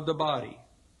of the body.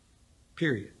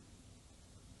 Period.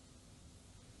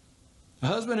 The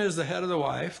husband is the head of the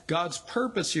wife. God's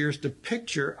purpose here is to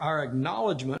picture our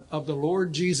acknowledgement of the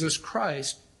Lord Jesus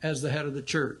Christ as the head of the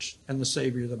church and the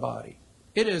Savior of the body.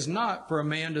 It is not for a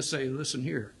man to say, listen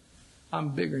here,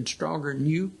 I'm bigger and stronger than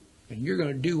you, and you're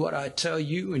going to do what I tell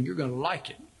you, and you're going to like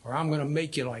it, or I'm going to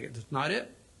make you like it. That's not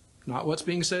it. Not what's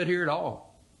being said here at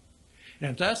all.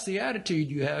 And if that's the attitude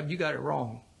you have, you got it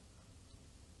wrong.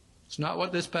 It's not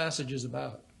what this passage is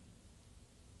about.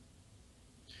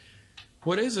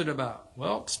 What is it about?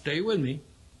 Well, stay with me.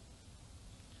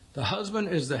 The husband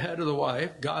is the head of the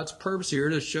wife. God's purpose here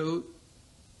is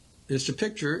to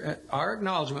picture our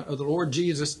acknowledgement of the Lord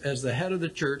Jesus as the head of the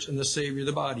church and the Savior of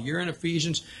the body. You're in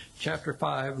Ephesians chapter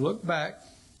 5. Look back,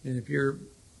 and if your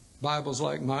Bible's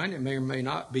like mine, it may or may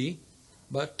not be,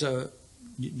 but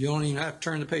you don't even have to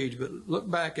turn the page, but look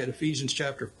back at Ephesians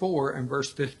chapter 4 and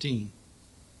verse 15.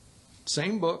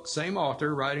 Same book, same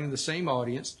author, writing to the same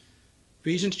audience.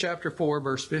 Ephesians chapter 4,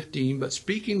 verse 15, but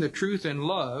speaking the truth in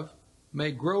love may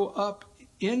grow up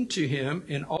into him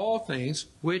in all things,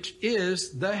 which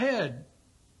is the head,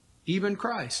 even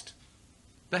Christ.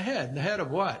 The head of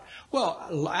what?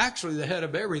 Well, actually the head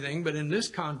of everything, but in this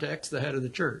context, the head of the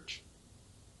church.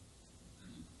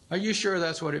 Are you sure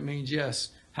that's what it means? Yes.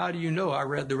 How do you know? I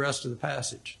read the rest of the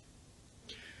passage.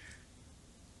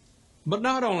 But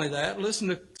not only that, listen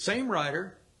to the same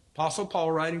writer, Apostle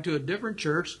Paul, writing to a different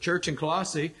church in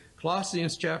Colossae,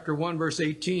 Colossians chapter 1, verse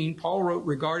 18, Paul wrote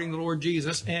regarding the Lord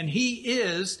Jesus, and he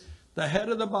is the head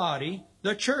of the body,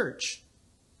 the church.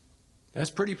 That's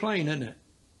pretty plain, isn't it?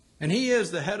 And he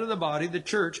is the head of the body, the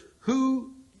church,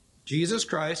 who, Jesus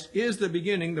Christ, is the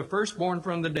beginning, the firstborn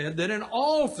from the dead, that in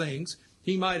all things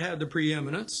he might have the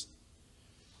preeminence.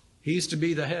 He's to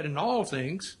be the head in all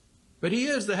things, but he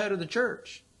is the head of the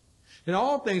church. In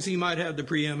all things he might have the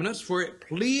preeminence, for it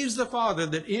pleased the Father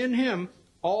that in him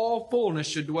all fullness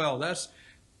should dwell. That's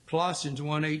Colossians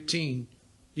 1:18.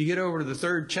 You get over to the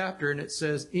 3rd chapter and it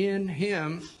says, in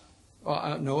him,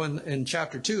 in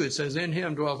chapter 2 it says, in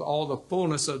him dwells all the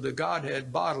fullness of the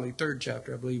Godhead bodily. 3rd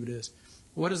chapter, I believe it is.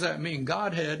 What does that mean?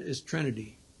 Godhead is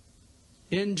Trinity.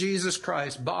 In Jesus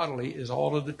Christ, bodily is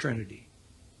all of the Trinity.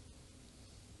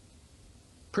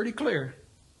 Pretty clear.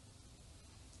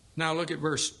 Now look at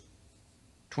verse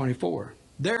 24.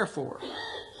 Therefore,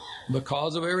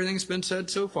 because of everything that's been said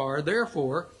so far,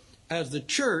 therefore, as the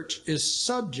church is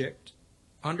subject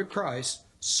under Christ,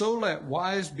 so let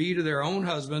wives be to their own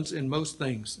husbands in most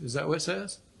things. Is that what it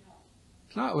says?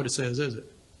 It's not what it says, is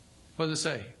it? What does it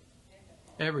say?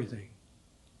 Everything.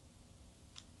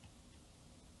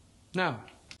 Now,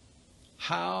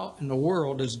 how in the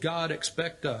world does God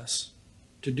expect us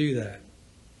to do that?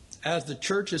 As the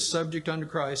church is subject unto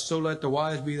Christ, so let the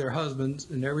wives be their husbands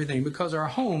and everything, because our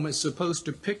home is supposed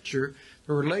to picture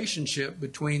the relationship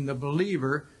between the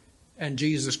believer and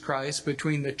Jesus Christ,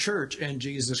 between the church and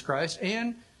Jesus Christ,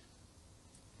 and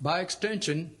by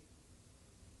extension,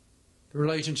 the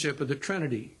relationship of the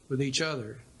Trinity with each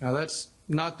other. Now that's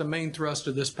not the main thrust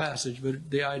of this passage,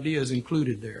 but the idea is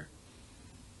included there.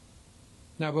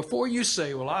 Now before you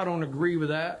say, well, I don't agree with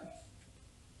that,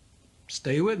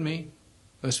 stay with me.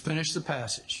 Let's finish the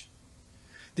passage.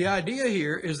 The idea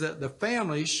here is that the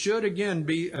family should again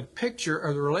be a picture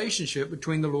of the relationship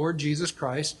between the Lord Jesus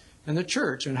Christ and the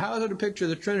church. And how is it a picture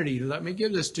of the Trinity? Let me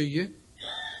give this to you.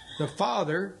 The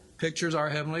Father pictures our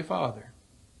Heavenly Father.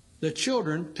 The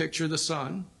children picture the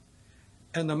Son.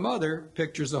 And the mother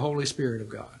pictures the Holy Spirit of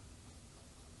God.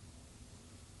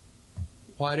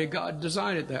 Why did God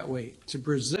design it that way? To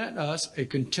present us a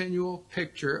continual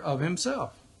picture of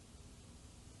Himself.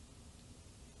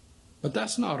 But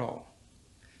that's not all.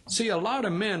 See, a lot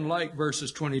of men like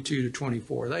verses 22 to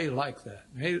 24. They like that.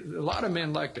 A lot of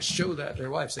men like to show that to their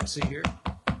wives. They see here.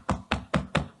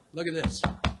 Look at this.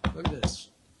 Look at this.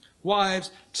 Wives,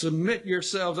 submit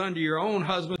yourselves unto your own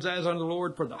husbands as unto the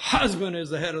Lord, for the husband is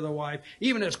the head of the wife,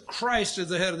 even as Christ is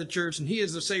the head of the church, and he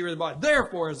is the Savior of the body.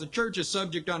 Therefore, as the church is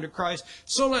subject unto Christ,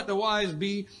 so let the wives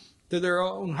be to their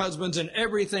own husbands in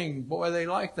everything. Boy, they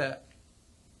like that.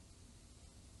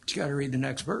 But you got to read the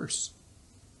next verse.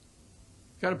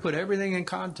 You got to put everything in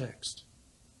context.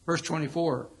 Verse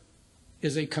 24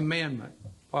 is a commandment. A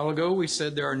while ago we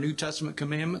said there are New Testament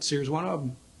commandments. Here's one of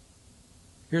them.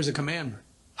 Here's a commandment.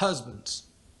 Husbands.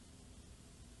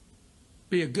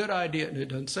 Be a good idea. It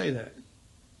doesn't say that.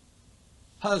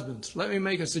 Husbands, let me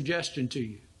make a suggestion to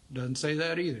you. Doesn't say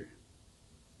that either.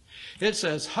 It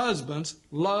says, husbands,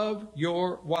 love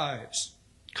your wives,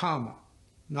 comma.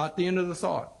 Not the end of the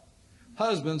thought.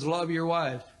 Husbands, love your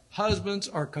wives. Husbands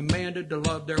are commanded to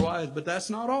love their wives, but that's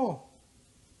not all.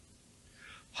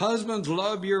 Husbands,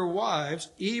 love your wives,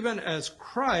 even as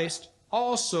Christ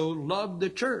also loved the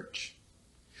church.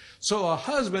 So a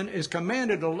husband is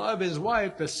commanded to love his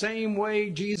wife the same way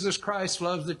Jesus Christ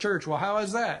loves the church. Well, how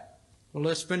is that? Well,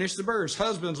 let's finish the verse.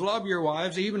 Husbands, love your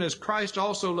wives, even as Christ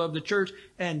also loved the church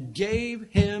and gave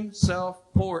himself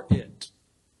for it.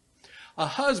 A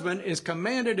husband is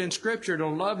commanded in Scripture to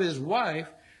love his wife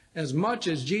as much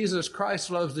as Jesus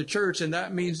Christ loves the church, and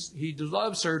that means he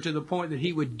loves her to the point that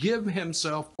he would give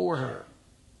himself for her.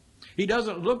 He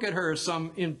doesn't look at her as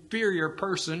some inferior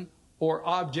person or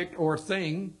object or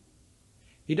thing.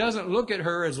 He doesn't look at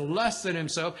her as less than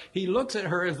himself. He looks at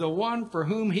her as the one for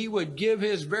whom he would give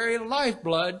his very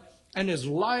lifeblood and his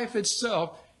life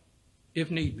itself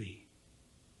if need be.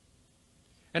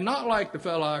 And not like the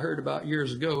fellow I heard about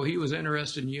years ago. He was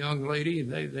interested in a young lady.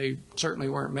 They certainly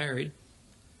weren't married.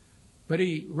 But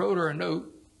he wrote her a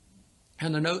note,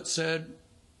 and the note said,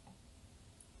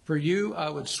 for you, I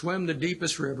would swim the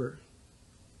deepest river.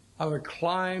 I would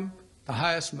climb the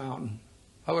highest mountain.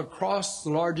 I would cross the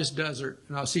largest desert,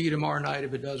 and I'll see you tomorrow night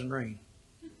if it doesn't rain.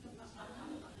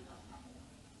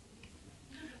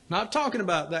 Not talking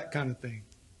about that kind of thing.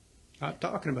 Not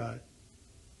talking about it.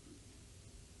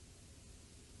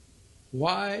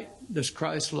 Why does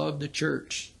Christ love the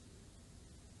church?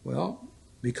 Well,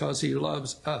 because he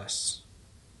loves us.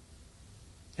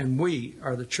 And we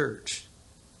are the church.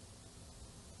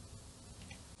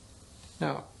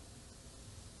 Now,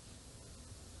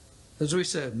 as we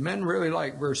said, men really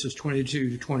like verses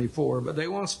 22 to 24, but they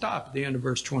won't stop at the end of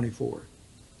verse 24.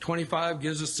 25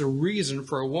 gives us the reason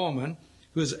for a woman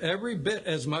who is every bit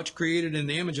as much created in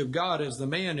the image of God as the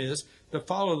man is to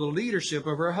follow the leadership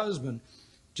of her husband.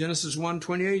 Genesis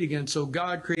 1:28 again, so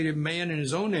God created man in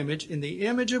his own image. In the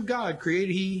image of God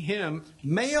created he him,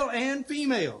 male and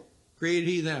female created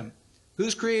he them.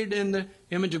 Who's created in the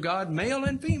image of God? Male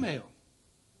and female.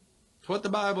 That's what the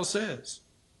Bible says.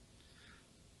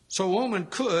 So a woman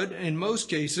could, in most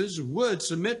cases, would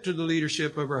submit to the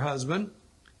leadership of her husband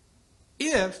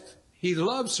if he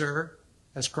loves her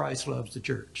as Christ loves the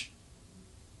church.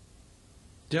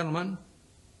 Gentlemen,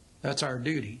 that's our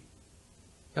duty.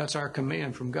 That's our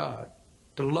command from God,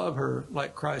 to love her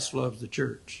like Christ loves the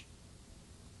church.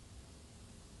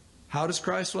 How does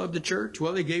Christ love the church?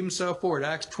 Well, he gave himself for it.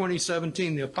 Acts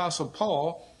 20:17, the Apostle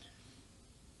Paul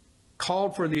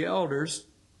called for the elders,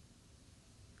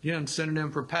 again,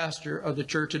 synonym for pastor of the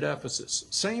church at Ephesus.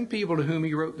 Same people to whom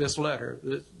he wrote this letter.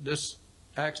 This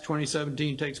Acts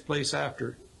 20:17 takes place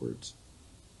afterwards.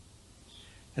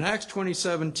 In Acts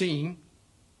 20:17,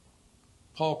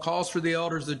 Paul calls for the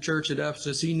elders of the church at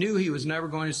Ephesus. He knew he was never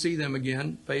going to see them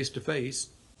again face to face.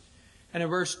 And in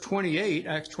verse 28,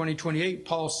 Acts 20:28,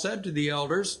 Paul said to the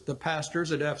elders, the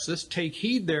pastors at Ephesus, take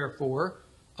heed therefore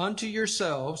unto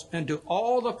yourselves and to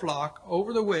all the flock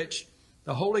over the which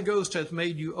the Holy Ghost hath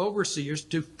made you overseers,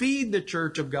 to feed the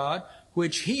church of God,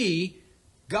 which he,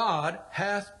 God,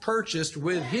 hath purchased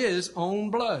with his own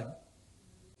blood.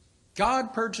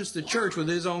 God purchased the church with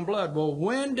his own blood. Well,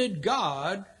 when did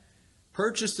God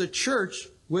purchase the church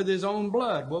with his own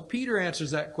blood? Well, Peter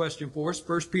answers that question for us.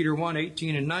 1 Peter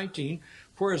 1:18 and 19.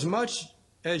 For as much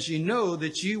as ye know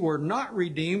that ye were not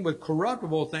redeemed with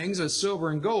corruptible things as silver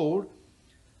and gold,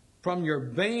 from your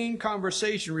vain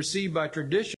conversation received by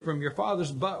tradition from your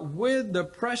fathers, but with the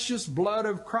precious blood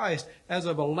of Christ, as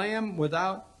of a lamb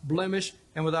without blemish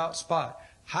and without spot.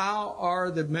 How are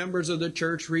the members of the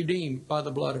church redeemed? By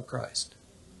the blood of Christ.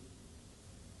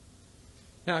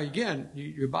 Now, again,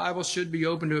 your Bible should be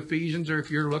open to Ephesians, or if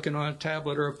you're looking on a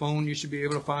tablet or a phone, you should be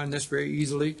able to find this very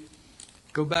easily.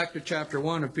 Go back to chapter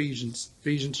 1 of Ephesians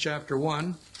chapter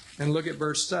 1, and look at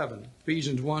verse 7.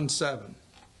 Ephesians 1:7.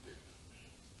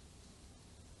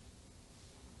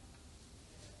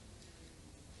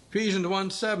 Ephesians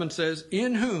 1:7 says,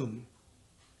 in whom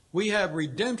we have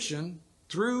redemption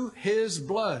through his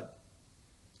blood.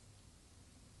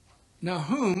 Now,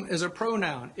 whom is a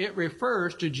pronoun. It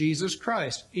refers to Jesus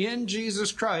Christ. In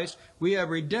Jesus Christ, we have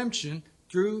redemption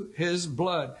through his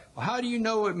blood. Well, how do you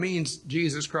know it means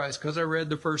Jesus Christ? Because I read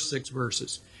the first 6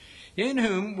 verses. In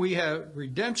whom we have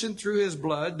redemption through his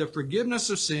blood, the forgiveness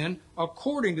of sin,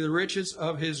 according to the riches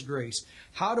of his grace.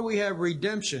 How do we have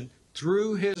redemption?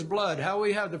 Through his blood. How do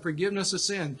we have the forgiveness of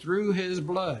sin? Through his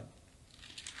blood.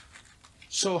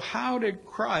 So how did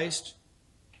Christ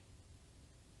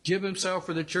give himself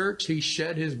for the church? He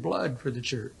shed his blood for the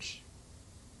church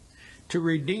to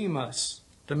redeem us,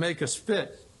 to make us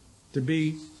fit to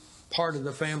be part of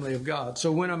the family of God.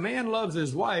 So when a man loves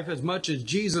his wife as much as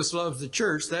Jesus loves the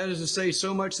church, that is to say,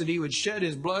 so much that he would shed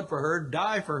his blood for her,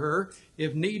 die for her,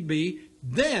 if need be,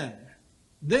 then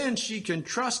she can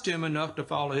trust him enough to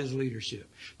follow his leadership,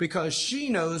 because she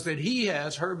knows that he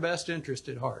has her best interest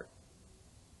at heart.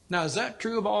 Now, is that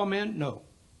true of all men? No.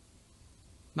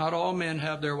 Not all men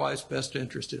have their wife's best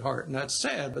interest at heart, and that's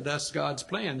sad, but that's God's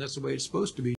plan. That's the way it's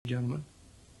supposed to be, gentlemen.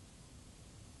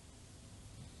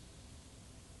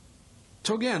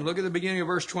 So again, look at the beginning of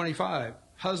verse 25.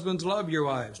 Husbands, love your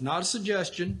wives. Not a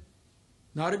suggestion,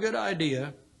 not a good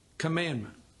idea,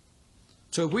 commandment.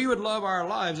 So if we would love our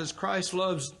lives as Christ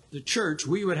loves the church,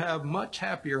 we would have much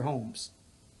happier homes.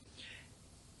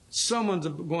 Someone's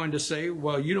going to say,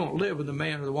 well, you don't live with the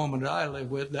man or the woman that I live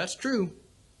with. That's true.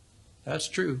 That's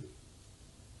true.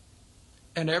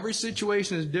 And every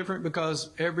situation is different because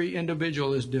every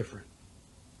individual is different.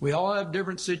 We all have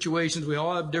different situations. We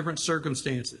all have different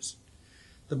circumstances.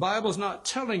 The Bible's not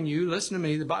telling you, listen to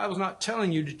me, the Bible's not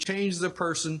telling you to change the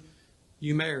person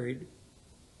you married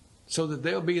so that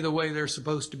they'll be the way they're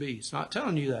supposed to be. It's not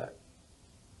telling you that.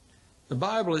 The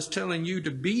Bible is telling you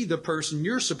to be the person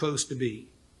you're supposed to be.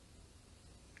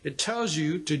 It tells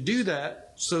you to do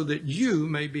that so that you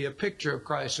may be a picture of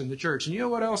Christ in the church. And you know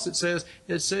what else it says?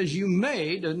 It says you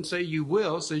may, doesn't say you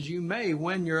will, it says you may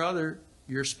win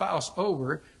your spouse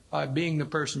over by being the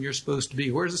person you're supposed to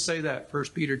be. Where does it say that? 1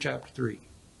 Peter chapter 3.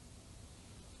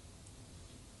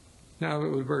 Now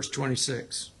look at verse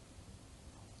 26.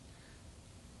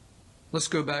 Let's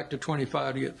go back to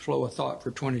 25 to get the flow of thought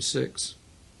for 26.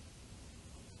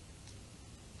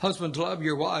 Husbands, love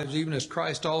your wives, even as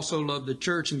Christ also loved the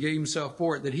church and gave himself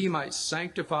for it, that he might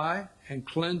sanctify and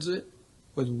cleanse it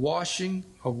with washing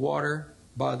of water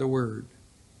by the word.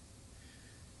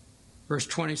 Verse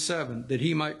 27, that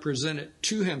he might present it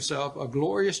to himself a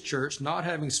glorious church, not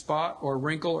having spot or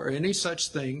wrinkle or any such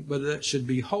thing, but that it should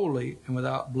be holy and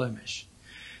without blemish.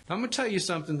 Now, I'm going to tell you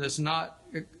something that's not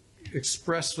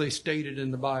expressly stated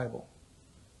in the Bible.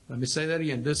 Let me say that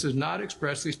again. This is not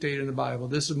expressly stated in the Bible.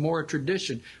 This is more a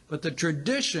tradition. But the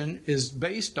tradition is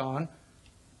based on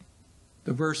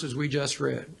the verses we just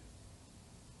read.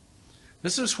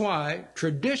 This is why,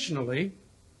 traditionally,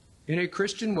 in a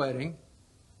Christian wedding,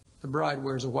 the bride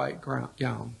wears a white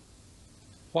gown.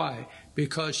 Why?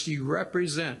 Because she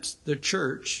represents the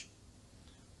church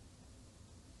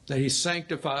that he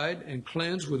sanctified and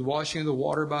cleansed with washing of the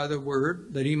water by the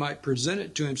word, that he might present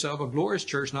it to himself a glorious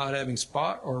church, not having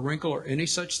spot or wrinkle or any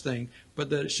such thing, but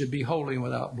that it should be holy and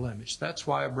without blemish. That's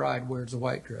why a bride wears a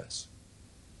white dress.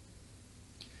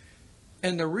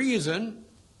 And the reason,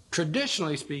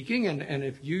 traditionally speaking, and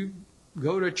if you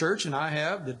go to a church, and I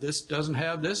have, that this doesn't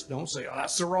have this, don't say, oh,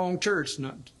 that's the wrong church.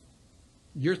 No,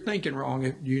 you're thinking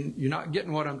wrong. You're not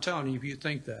getting what I'm telling you if you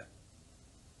think that.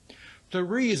 The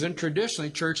reason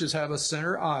traditionally churches have a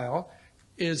center aisle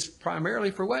is primarily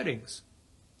for weddings.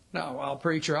 Now, well,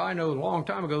 preacher, I know a long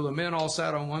time ago the men all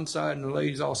sat on one side and the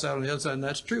ladies all sat on the other side, and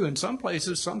that's true. In some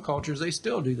places, some cultures, they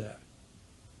still do that.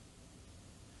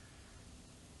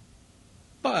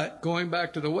 But going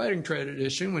back to the wedding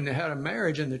tradition, when they had a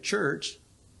marriage in the church,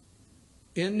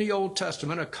 in the Old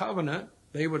Testament, a covenant,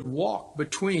 they would walk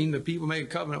between, the people making a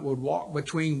covenant would walk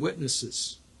between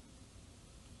witnesses.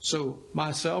 So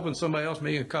myself and somebody else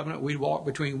making a covenant, we'd walk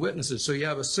between witnesses. So you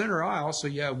have a center aisle, so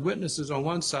you have witnesses on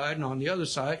one side and on the other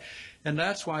side. And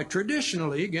that's why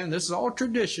traditionally, again, this is all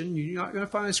tradition. You're not going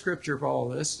to find scripture for all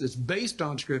this. It's based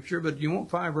on scripture, but you won't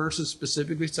find verses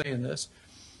specifically saying this.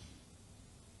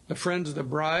 The friends of the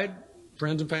bride,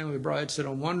 friends and family of the bride sit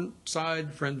on one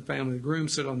side, friends and family of the groom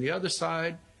sit on the other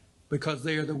side, because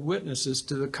they are the witnesses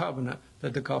to the covenant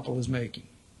that the couple is making.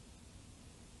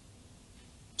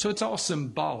 So it's all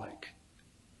symbolic.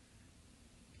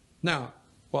 Now,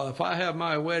 well, if I have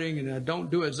my wedding and I don't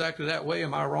do it exactly that way,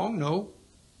 am I wrong? No,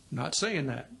 I'm not saying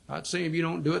that. I'm not saying if you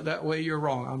don't do it that way, you're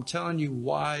wrong. I'm telling you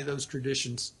why those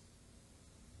traditions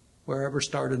were ever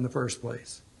started in the first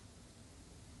place.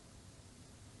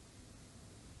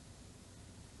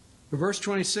 Verse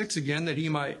 26 again, that he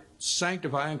might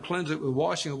sanctify and cleanse it with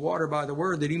washing of water by the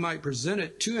word, that he might present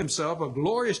it to himself a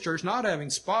glorious church, not having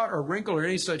spot or wrinkle or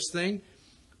any such thing,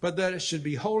 but that it should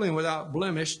be holy and without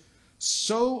blemish.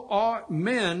 So ought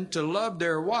men to love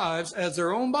their wives as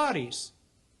their own bodies.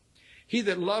 He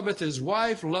that loveth his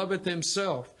wife loveth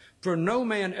himself. For no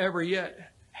man ever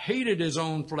yet hated his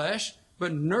own flesh,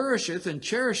 but nourisheth and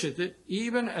cherisheth it,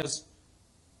 even as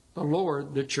the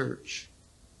Lord the church.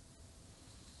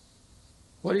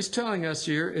 What he's telling us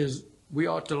here is we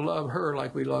ought to love her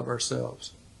like we love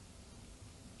ourselves.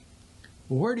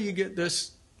 Well, where do you get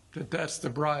this, that that's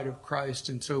the bride of Christ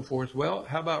and so forth? Well,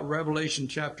 how about Revelation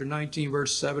chapter 19,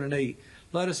 verse 7 and 8?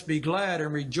 Let us be glad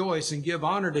and rejoice and give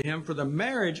honor to him, for the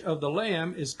marriage of the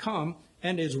Lamb is come,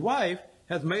 and his wife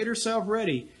hath made herself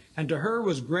ready. And to her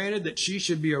was granted that she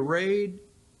should be arrayed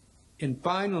in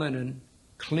fine linen,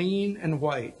 clean and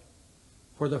white.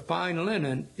 For the fine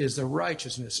linen is the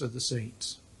righteousness of the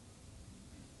saints.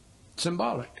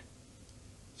 Symbolic.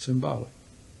 Symbolic.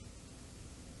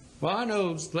 Well, I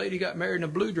know this lady got married in a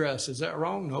blue dress. Is that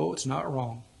wrong? No, it's not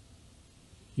wrong.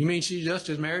 You mean she's just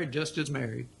as married? Just as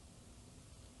married.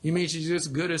 You mean she's as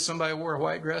good as somebody who wore a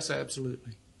white dress?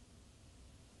 Absolutely.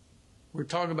 We're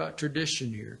talking about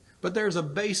tradition here. But there's a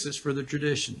basis for the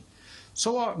tradition.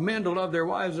 So ought men to love their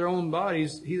wives, their own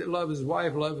bodies. He that loves his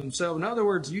wife loves himself. In other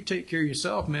words, you take care of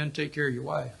yourself, men, take care of your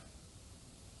wife.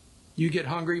 You get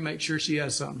hungry, make sure she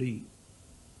has something to eat.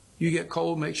 You get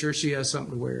cold, make sure she has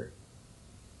something to wear.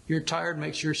 You're tired,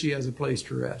 make sure she has a place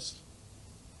to rest.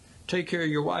 Take care of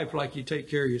your wife like you take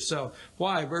care of yourself.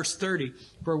 Why? Verse 30,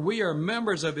 for we are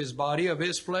members of his body, of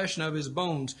his flesh, and of his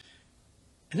bones.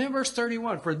 And then verse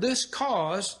 31, for this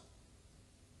cause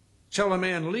shall a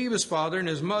man leave his father and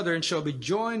his mother, and shall be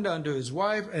joined unto his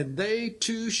wife, and they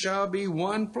two shall be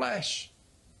one flesh.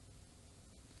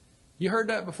 You heard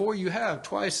that before? You have,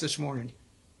 twice this morning.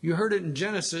 You heard it in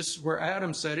Genesis where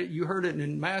Adam said it. You heard it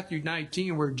in Matthew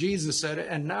 19 where Jesus said it.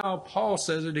 And now Paul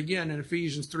says it again in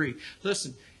Ephesians 3.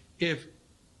 Listen, if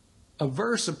a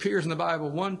verse appears in the Bible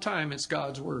one time, it's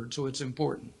God's word, so it's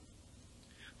important.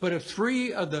 But if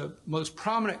three of the most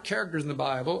prominent characters in the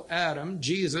Bible, Adam,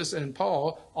 Jesus, and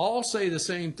Paul, all say the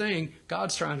same thing,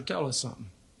 God's trying to tell us something.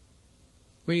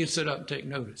 We need to sit up and take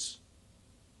notice.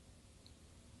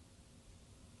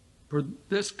 For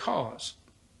this cause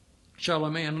shall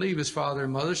a man leave his father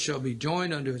and mother, shall be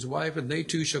joined unto his wife, and they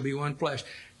two shall be one flesh.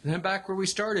 And then back where we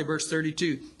started, verse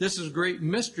 32. This is a great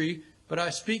mystery, but I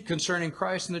speak concerning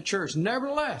Christ and the church.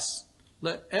 Nevertheless,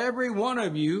 let every one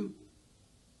of you,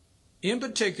 in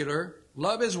particular,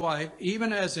 love his wife,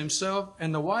 even as himself,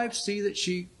 and the wife see that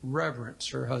she reverence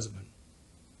her husband.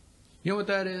 You know what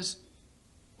that is?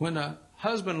 When a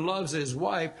husband loves his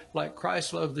wife like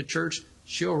Christ loved the church,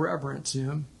 she'll reverence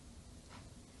him.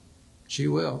 She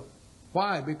will.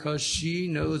 Why? Because she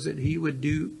knows that he would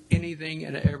do anything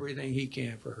and everything he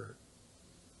can for her.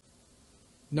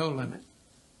 No limit.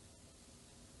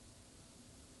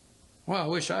 Well, I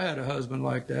wish I had a husband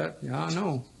like that. Yeah, I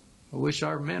know. I wish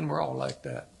our men were all like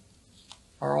that.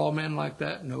 Are all men like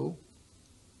that? No.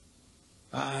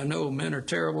 I know men are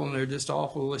terrible and they're just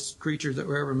awfulest creatures that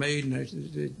were ever made, and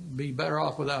they'd be better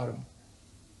off without them.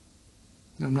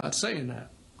 I'm not saying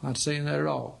that. I'm not saying that at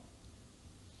all.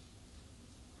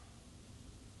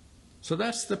 So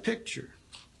that's the picture.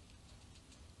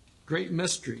 Great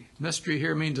mystery. Mystery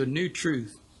here means a new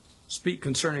truth. Speak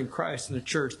concerning Christ and the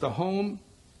church. The home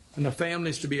and the family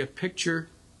is to be a picture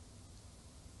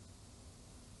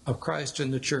of Christ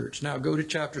and the church. Now go to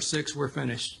chapter 6. We're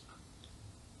finished.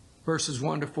 Verses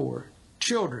 1 to 4.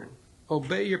 Children,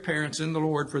 obey your parents in the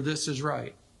Lord, for this is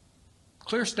right.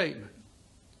 Clear statement.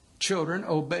 Children,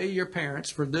 obey your parents,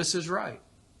 for this is right.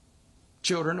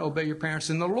 Children, obey your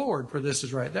parents in the Lord, for this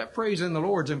is right. That phrase in the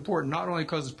Lord is important, not only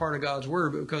because it's part of God's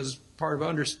word, but because it's part of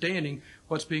understanding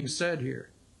what's being said here.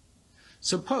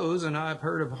 Suppose, and I've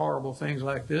heard of horrible things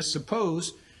like this,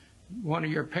 suppose one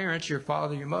of your parents, your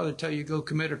father, your mother, tell you to go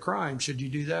commit a crime. Should you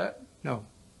do that? No.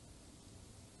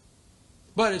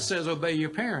 But it says obey your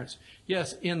parents.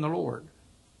 Yes, in the Lord.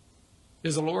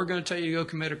 Is the Lord going to tell you to go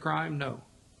commit a crime? No.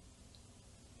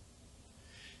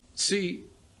 See,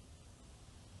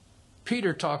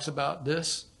 Peter talks about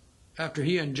this after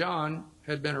he and John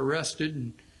had been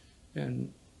arrested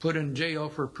and put in jail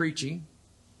for preaching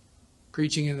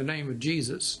in the name of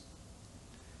Jesus.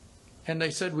 And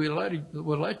they said, we'll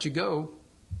let you go.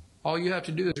 All you have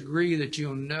to do is agree that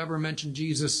you'll never mention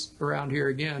Jesus around here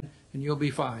again, and you'll be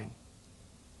fine.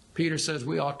 Peter says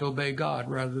we ought to obey God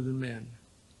rather than men.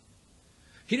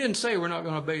 He didn't say we're not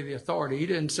going to obey the authority. He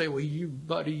didn't say, well, you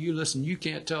buddy, you listen, you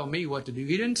can't tell me what to do.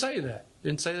 He didn't say that.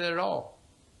 Didn't say that at all.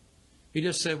 He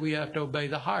just said we have to obey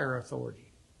the higher authority.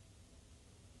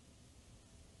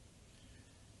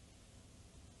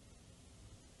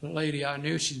 The lady I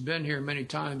knew, she's been here many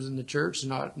times in the church,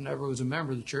 never was a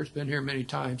member of the church, been here many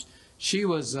times. She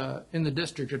was in the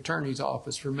district attorney's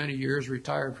office for many years,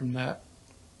 retired from that.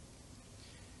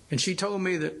 And she told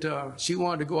me that she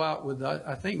wanted to go out with,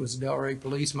 I think it was Delray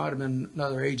Police, might have been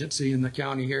another agency in the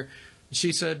county here.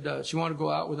 She said she wanted to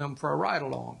go out with them for a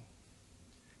ride-along.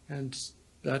 And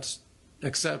that's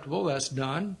acceptable, that's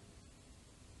done.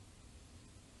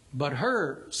 But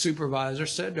her supervisor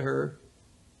said to her,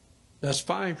 that's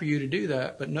fine for you to do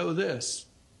that, but know this.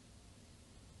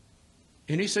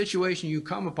 Any situation you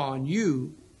come upon,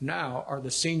 you now are the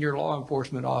senior law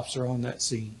enforcement officer on that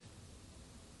scene.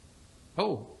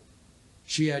 Oh,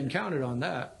 she hadn't counted on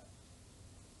that.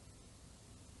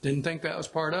 Didn't think that was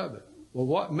part of it. Well,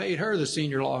 what made her the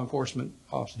senior law enforcement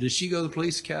officer? Did she go to the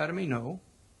police academy? No.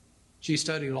 She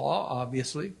studied law,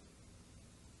 obviously.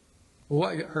 Well,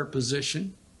 what her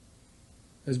position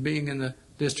as being in the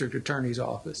district attorney's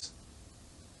office?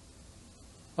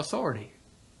 Authority.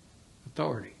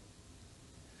 Authority.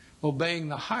 Obeying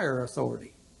the higher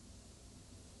authority.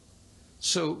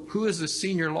 So who is the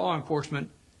senior law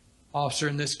enforcement officer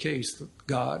in this case?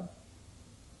 God.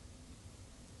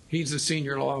 He's the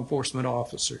senior law enforcement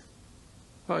officer.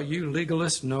 Oh, you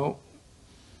legalist? No.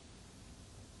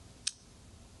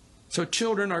 So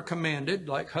children are commanded,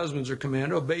 like husbands are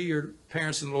commanded, obey your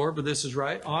parents in the Lord, but this is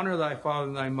right. Honor thy father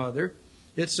and thy mother.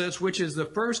 It says, which is the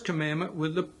first commandment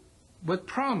with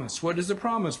promise. What is the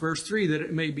promise? Verse 3, that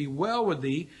it may be well with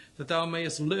thee, that thou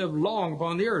mayest live long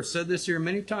upon the earth. Said this here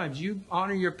many times. You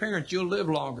honor your parents, you'll live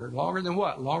longer. Longer than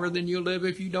what? Longer than you'll live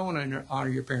if you don't honor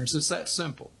your parents. It's that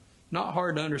simple. Not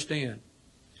hard to understand.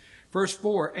 Verse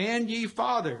 4, and ye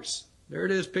fathers. There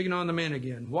it is, picking on the men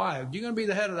again. Why? If you're going to be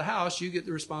the head of the house, you get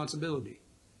the responsibility.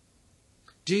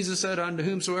 Jesus said, unto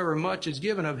whomsoever much is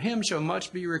given, of him shall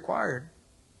much be required.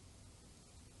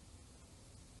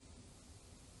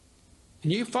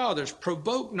 And you fathers,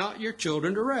 provoke not your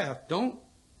children to wrath. Don't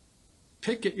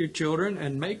pick at your children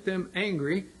and make them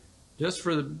angry just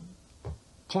for the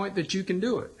point that you can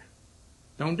do it.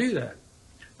 Don't do that.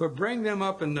 But bring them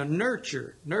up in the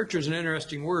nurture. Nurture is an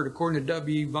interesting word. According to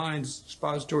W. Vine's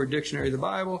Expository Dictionary of the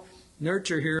Bible,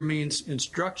 nurture here means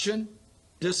instruction,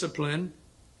 discipline,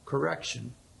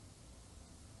 correction.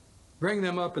 Bring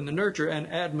them up in the nurture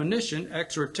and admonition,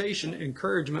 exhortation,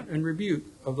 encouragement, and rebuke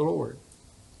of the Lord.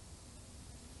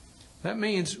 That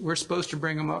means we're supposed to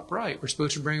bring them up right. We're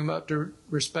supposed to bring them up to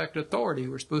respect authority.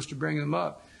 We're supposed to bring them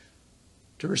up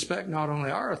to respect not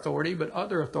only our authority, but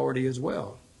other authority as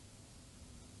well.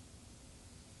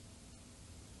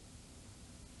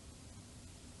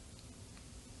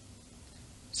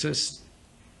 It says,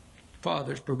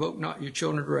 fathers, provoke not your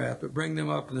children to wrath, but bring them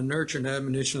up in the nurture and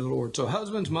admonition of the Lord. So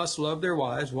husbands must love their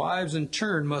wives. Wives in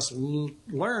turn must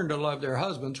learn to love their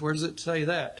husbands. Where does it say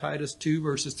that? Titus 2,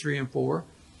 verses 3 and 4.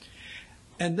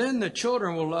 And then the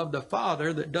children will love the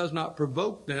father that does not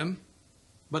provoke them,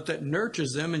 but that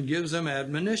nurtures them and gives them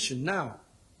admonition. Now,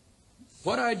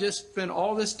 what I just spent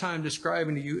all this time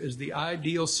describing to you is the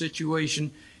ideal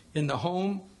situation in the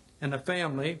home and the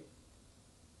family.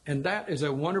 And that is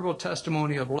a wonderful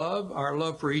testimony of love, our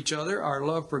love for each other, our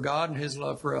love for God, and His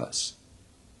love for us.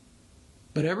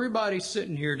 But everybody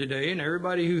sitting here today and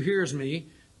everybody who hears me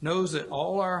knows that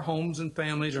all our homes and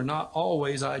families are not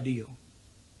always ideal.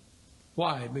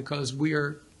 Why? Because we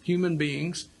are human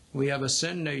beings, we have a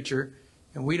sin nature,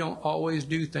 and we don't always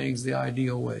do things the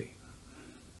ideal way.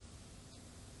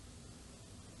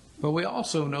 But we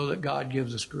also know that God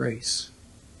gives us grace.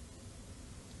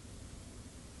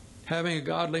 Having a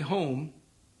godly home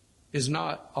is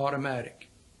not automatic.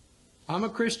 I'm a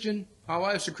Christian, my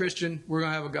wife's a Christian, we're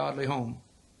going to have a godly home.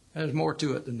 There's more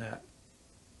to it than that.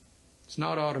 It's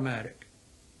not automatic.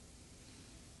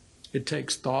 It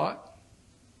takes thought,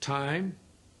 time,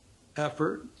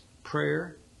 effort,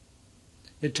 prayer.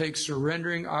 It takes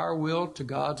surrendering our will to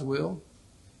God's will.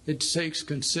 It takes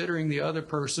considering the other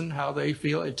person, how they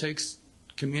feel. It takes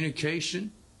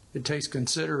communication. It takes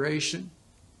consideration.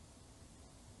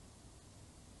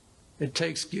 It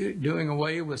takes doing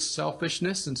away with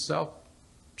selfishness and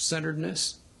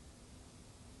self-centeredness.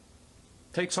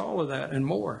 It takes all of that and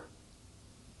more.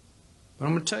 But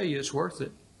I'm going to tell you, it's worth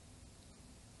it.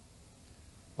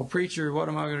 Well, preacher, what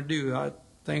am I going to do?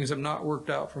 Things have not worked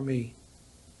out for me.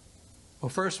 Well,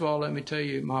 first of all, let me tell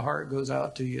you, my heart goes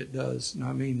out to you. It does. And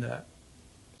I mean that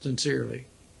sincerely.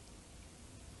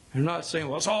 I'm not saying,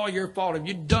 well, it's all your fault. If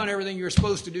you'd done everything you were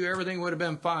supposed to do, everything would have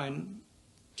been fine.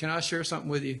 Can I share something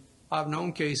with you? I've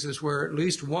known cases where at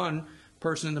least one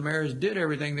person in the marriage did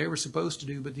everything they were supposed to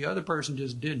do, but the other person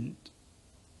just didn't.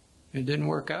 It didn't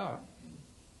work out.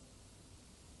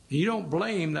 You don't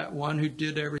blame that one who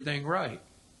did everything right.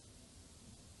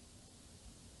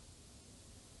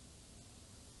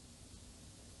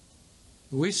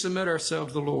 We submit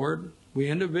ourselves to the Lord. We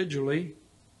individually,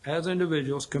 as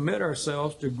individuals, commit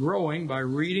ourselves to growing by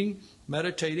reading,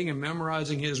 meditating, and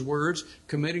memorizing His words,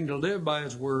 committing to live by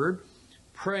His word,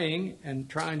 praying, and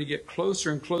trying to get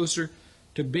closer and closer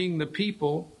to being the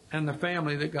people and the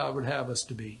family that God would have us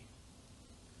to be.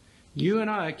 You and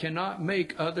I cannot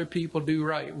make other people do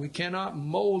right. We cannot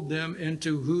mold them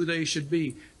into who they should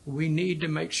be. We need to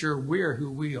make sure we're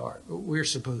who we're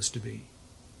supposed to be.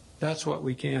 That's what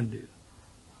we can do.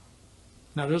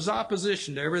 Now, there's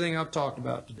opposition to everything I've talked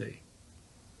about today.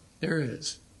 There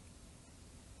is.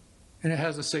 And it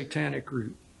has a satanic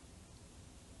root.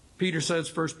 Peter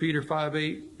says, 1 Peter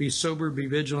 5:8, be sober, be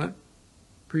vigilant,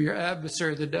 for your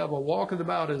adversary, the devil, walketh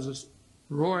about as a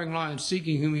roaring lion,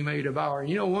 seeking whom he may devour.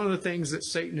 You know, one of the things that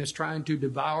Satan is trying to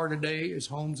devour today is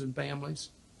homes and families.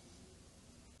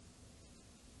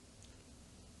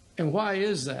 And why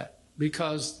is that?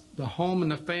 Because the home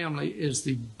and the family is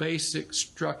the basic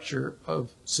structure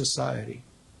of society.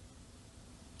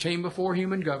 Came before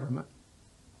human government,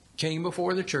 came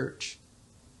before the church.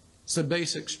 It's the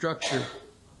basic structure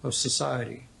of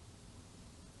society.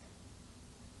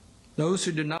 Those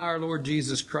who deny our Lord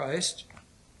Jesus Christ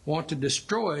want to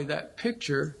destroy that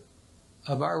picture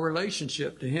of our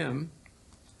relationship to Him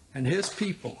and His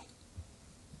people.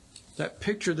 That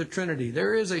picture of the Trinity.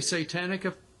 There is a satanic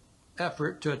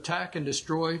effort to attack and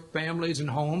destroy families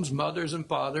and homes, mothers and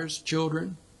fathers,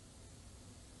 children.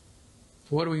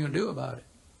 So what are we going to do about it?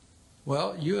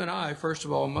 Well, you and I, first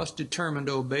of all, must determine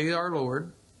to obey our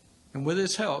Lord, and with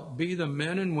His help, be the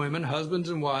men and women, husbands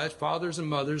and wives, fathers and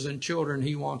mothers, and children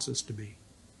He wants us to be.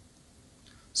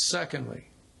 Secondly,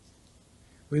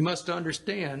 we must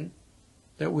understand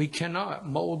that we cannot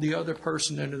mold the other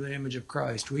person into the image of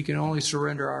Christ. We can only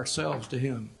surrender ourselves to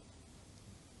Him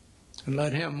and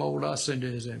let Him mold us into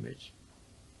His image.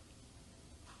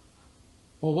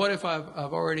 Well, what if I've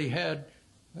already had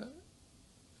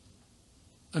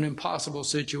an impossible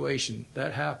situation?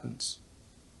 That happens.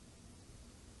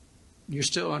 You're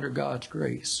still under God's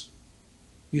grace.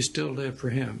 You still live for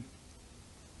Him.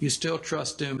 You still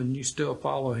trust Him and you still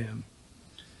follow Him.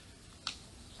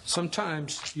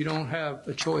 Sometimes you don't have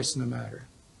a choice in the matter.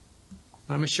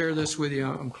 I'm going to share this with you.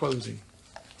 I'm closing.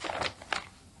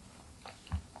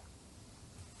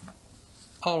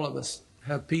 All of us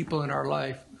have people in our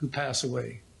life who pass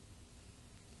away,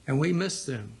 and we miss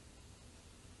them.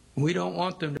 We don't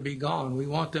want them to be gone. We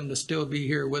want them to still be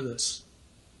here with us.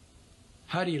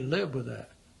 How do you live with that?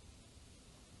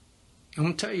 I'm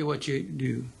going to tell you what you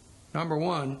do. Number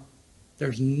one,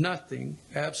 there's nothing,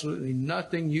 absolutely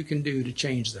nothing you can do to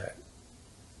change that.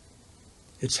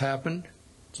 It's happened.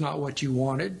 It's not what you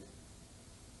wanted.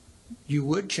 You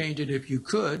would change it if you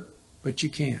could, but you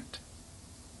can't.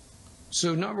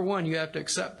 So number one, you have to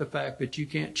accept the fact that you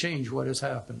can't change what has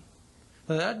happened.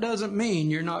 Now, that doesn't mean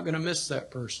you're not going to miss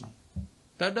that person.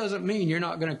 That doesn't mean you're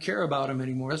not going to care about them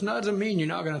anymore. That doesn't mean you're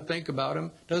not going to think about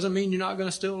them. Doesn't mean you're not going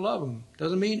to still love them.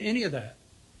 Doesn't mean any of that.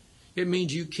 It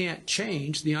means you can't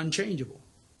change the unchangeable.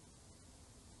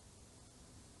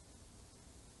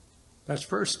 That's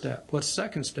first step. What's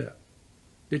second step?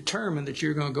 Determine that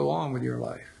you're going to go on with your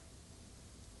life.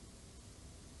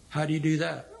 How do you do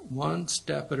that? One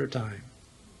step at a time.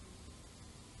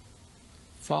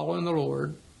 Following the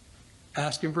Lord,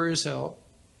 asking for His help,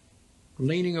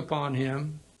 leaning upon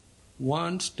Him,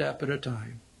 one step at a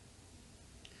time.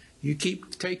 You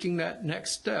keep taking that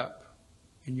next step,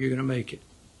 and you're going to make it.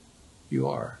 You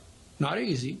are. Not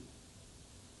easy.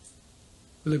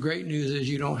 But the great news is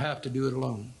you don't have to do it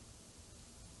alone.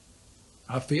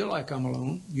 I feel like I'm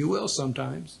alone. You will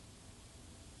sometimes.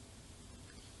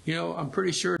 You know, I'm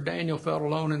pretty sure Daniel felt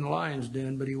alone in the lion's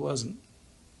den, but he wasn't.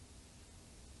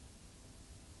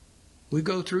 We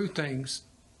go through things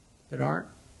that aren't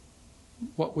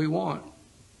what we want,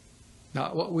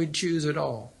 not what we'd choose at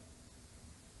all.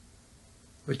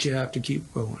 But you have to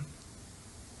keep going.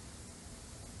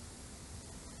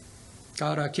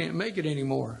 God, I can't make it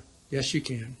anymore. Yes, you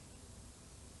can.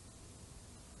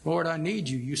 Lord, I need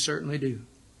you. You certainly do.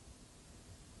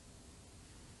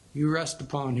 You rest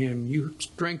upon Him. You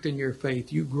strengthen your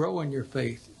faith. You grow in your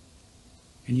faith.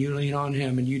 And you lean on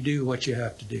Him and you do what you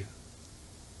have to do.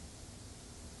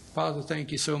 Father,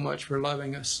 thank you so much for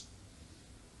loving us.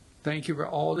 Thank you for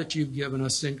all that you've given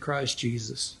us in Christ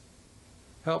Jesus.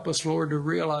 Help us, Lord, to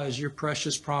realize your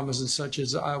precious promises such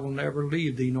as I will never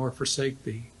leave thee nor forsake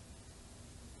thee.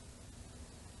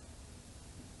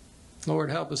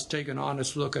 Lord, help us take an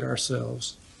honest look at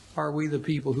ourselves. Are we the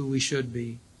people who we should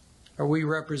be? Are we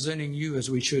representing you as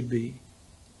we should be?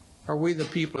 Are we the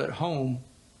people at home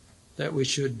that we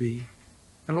should be?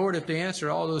 And Lord, if the answer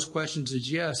to all those questions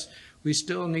is yes, we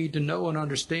still need to know and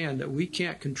understand that we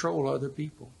can't control other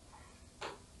people.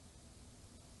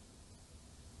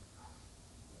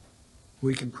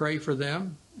 We can pray for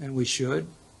them, and we should.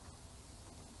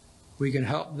 We can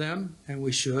help them, and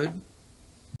we should.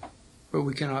 But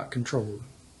we cannot control them.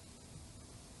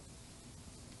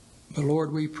 But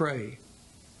Lord, we pray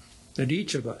that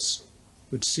each of us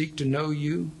would seek to know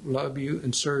you, love you,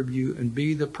 and serve you, and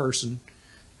be the person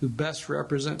who best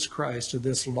represents Christ to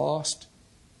this lost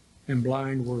and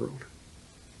blind world.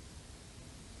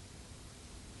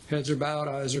 Heads are bowed,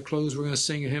 eyes are closed. We're going to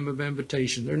sing a hymn of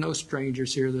invitation. There are no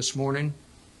strangers here this morning.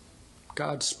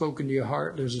 God's spoken to your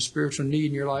heart. There's a spiritual need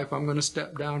in your life. I'm going to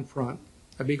step down front.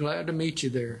 I'd be glad to meet you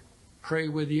there. Pray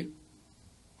with you.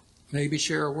 Maybe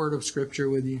share a word of Scripture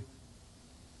with you.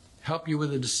 Help you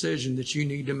with a decision that you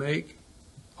need to make.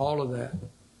 All of that.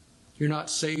 You're not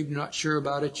saved, you're not sure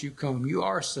about it, you come. You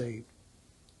are saved.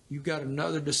 You've got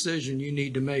another decision you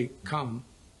need to make. Come.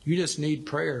 You just need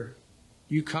prayer.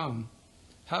 You come.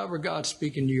 However God's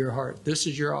speaking to your heart, this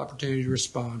is your opportunity to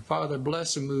respond. Father,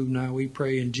 bless and move now, we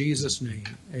pray in Jesus' name.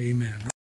 Amen.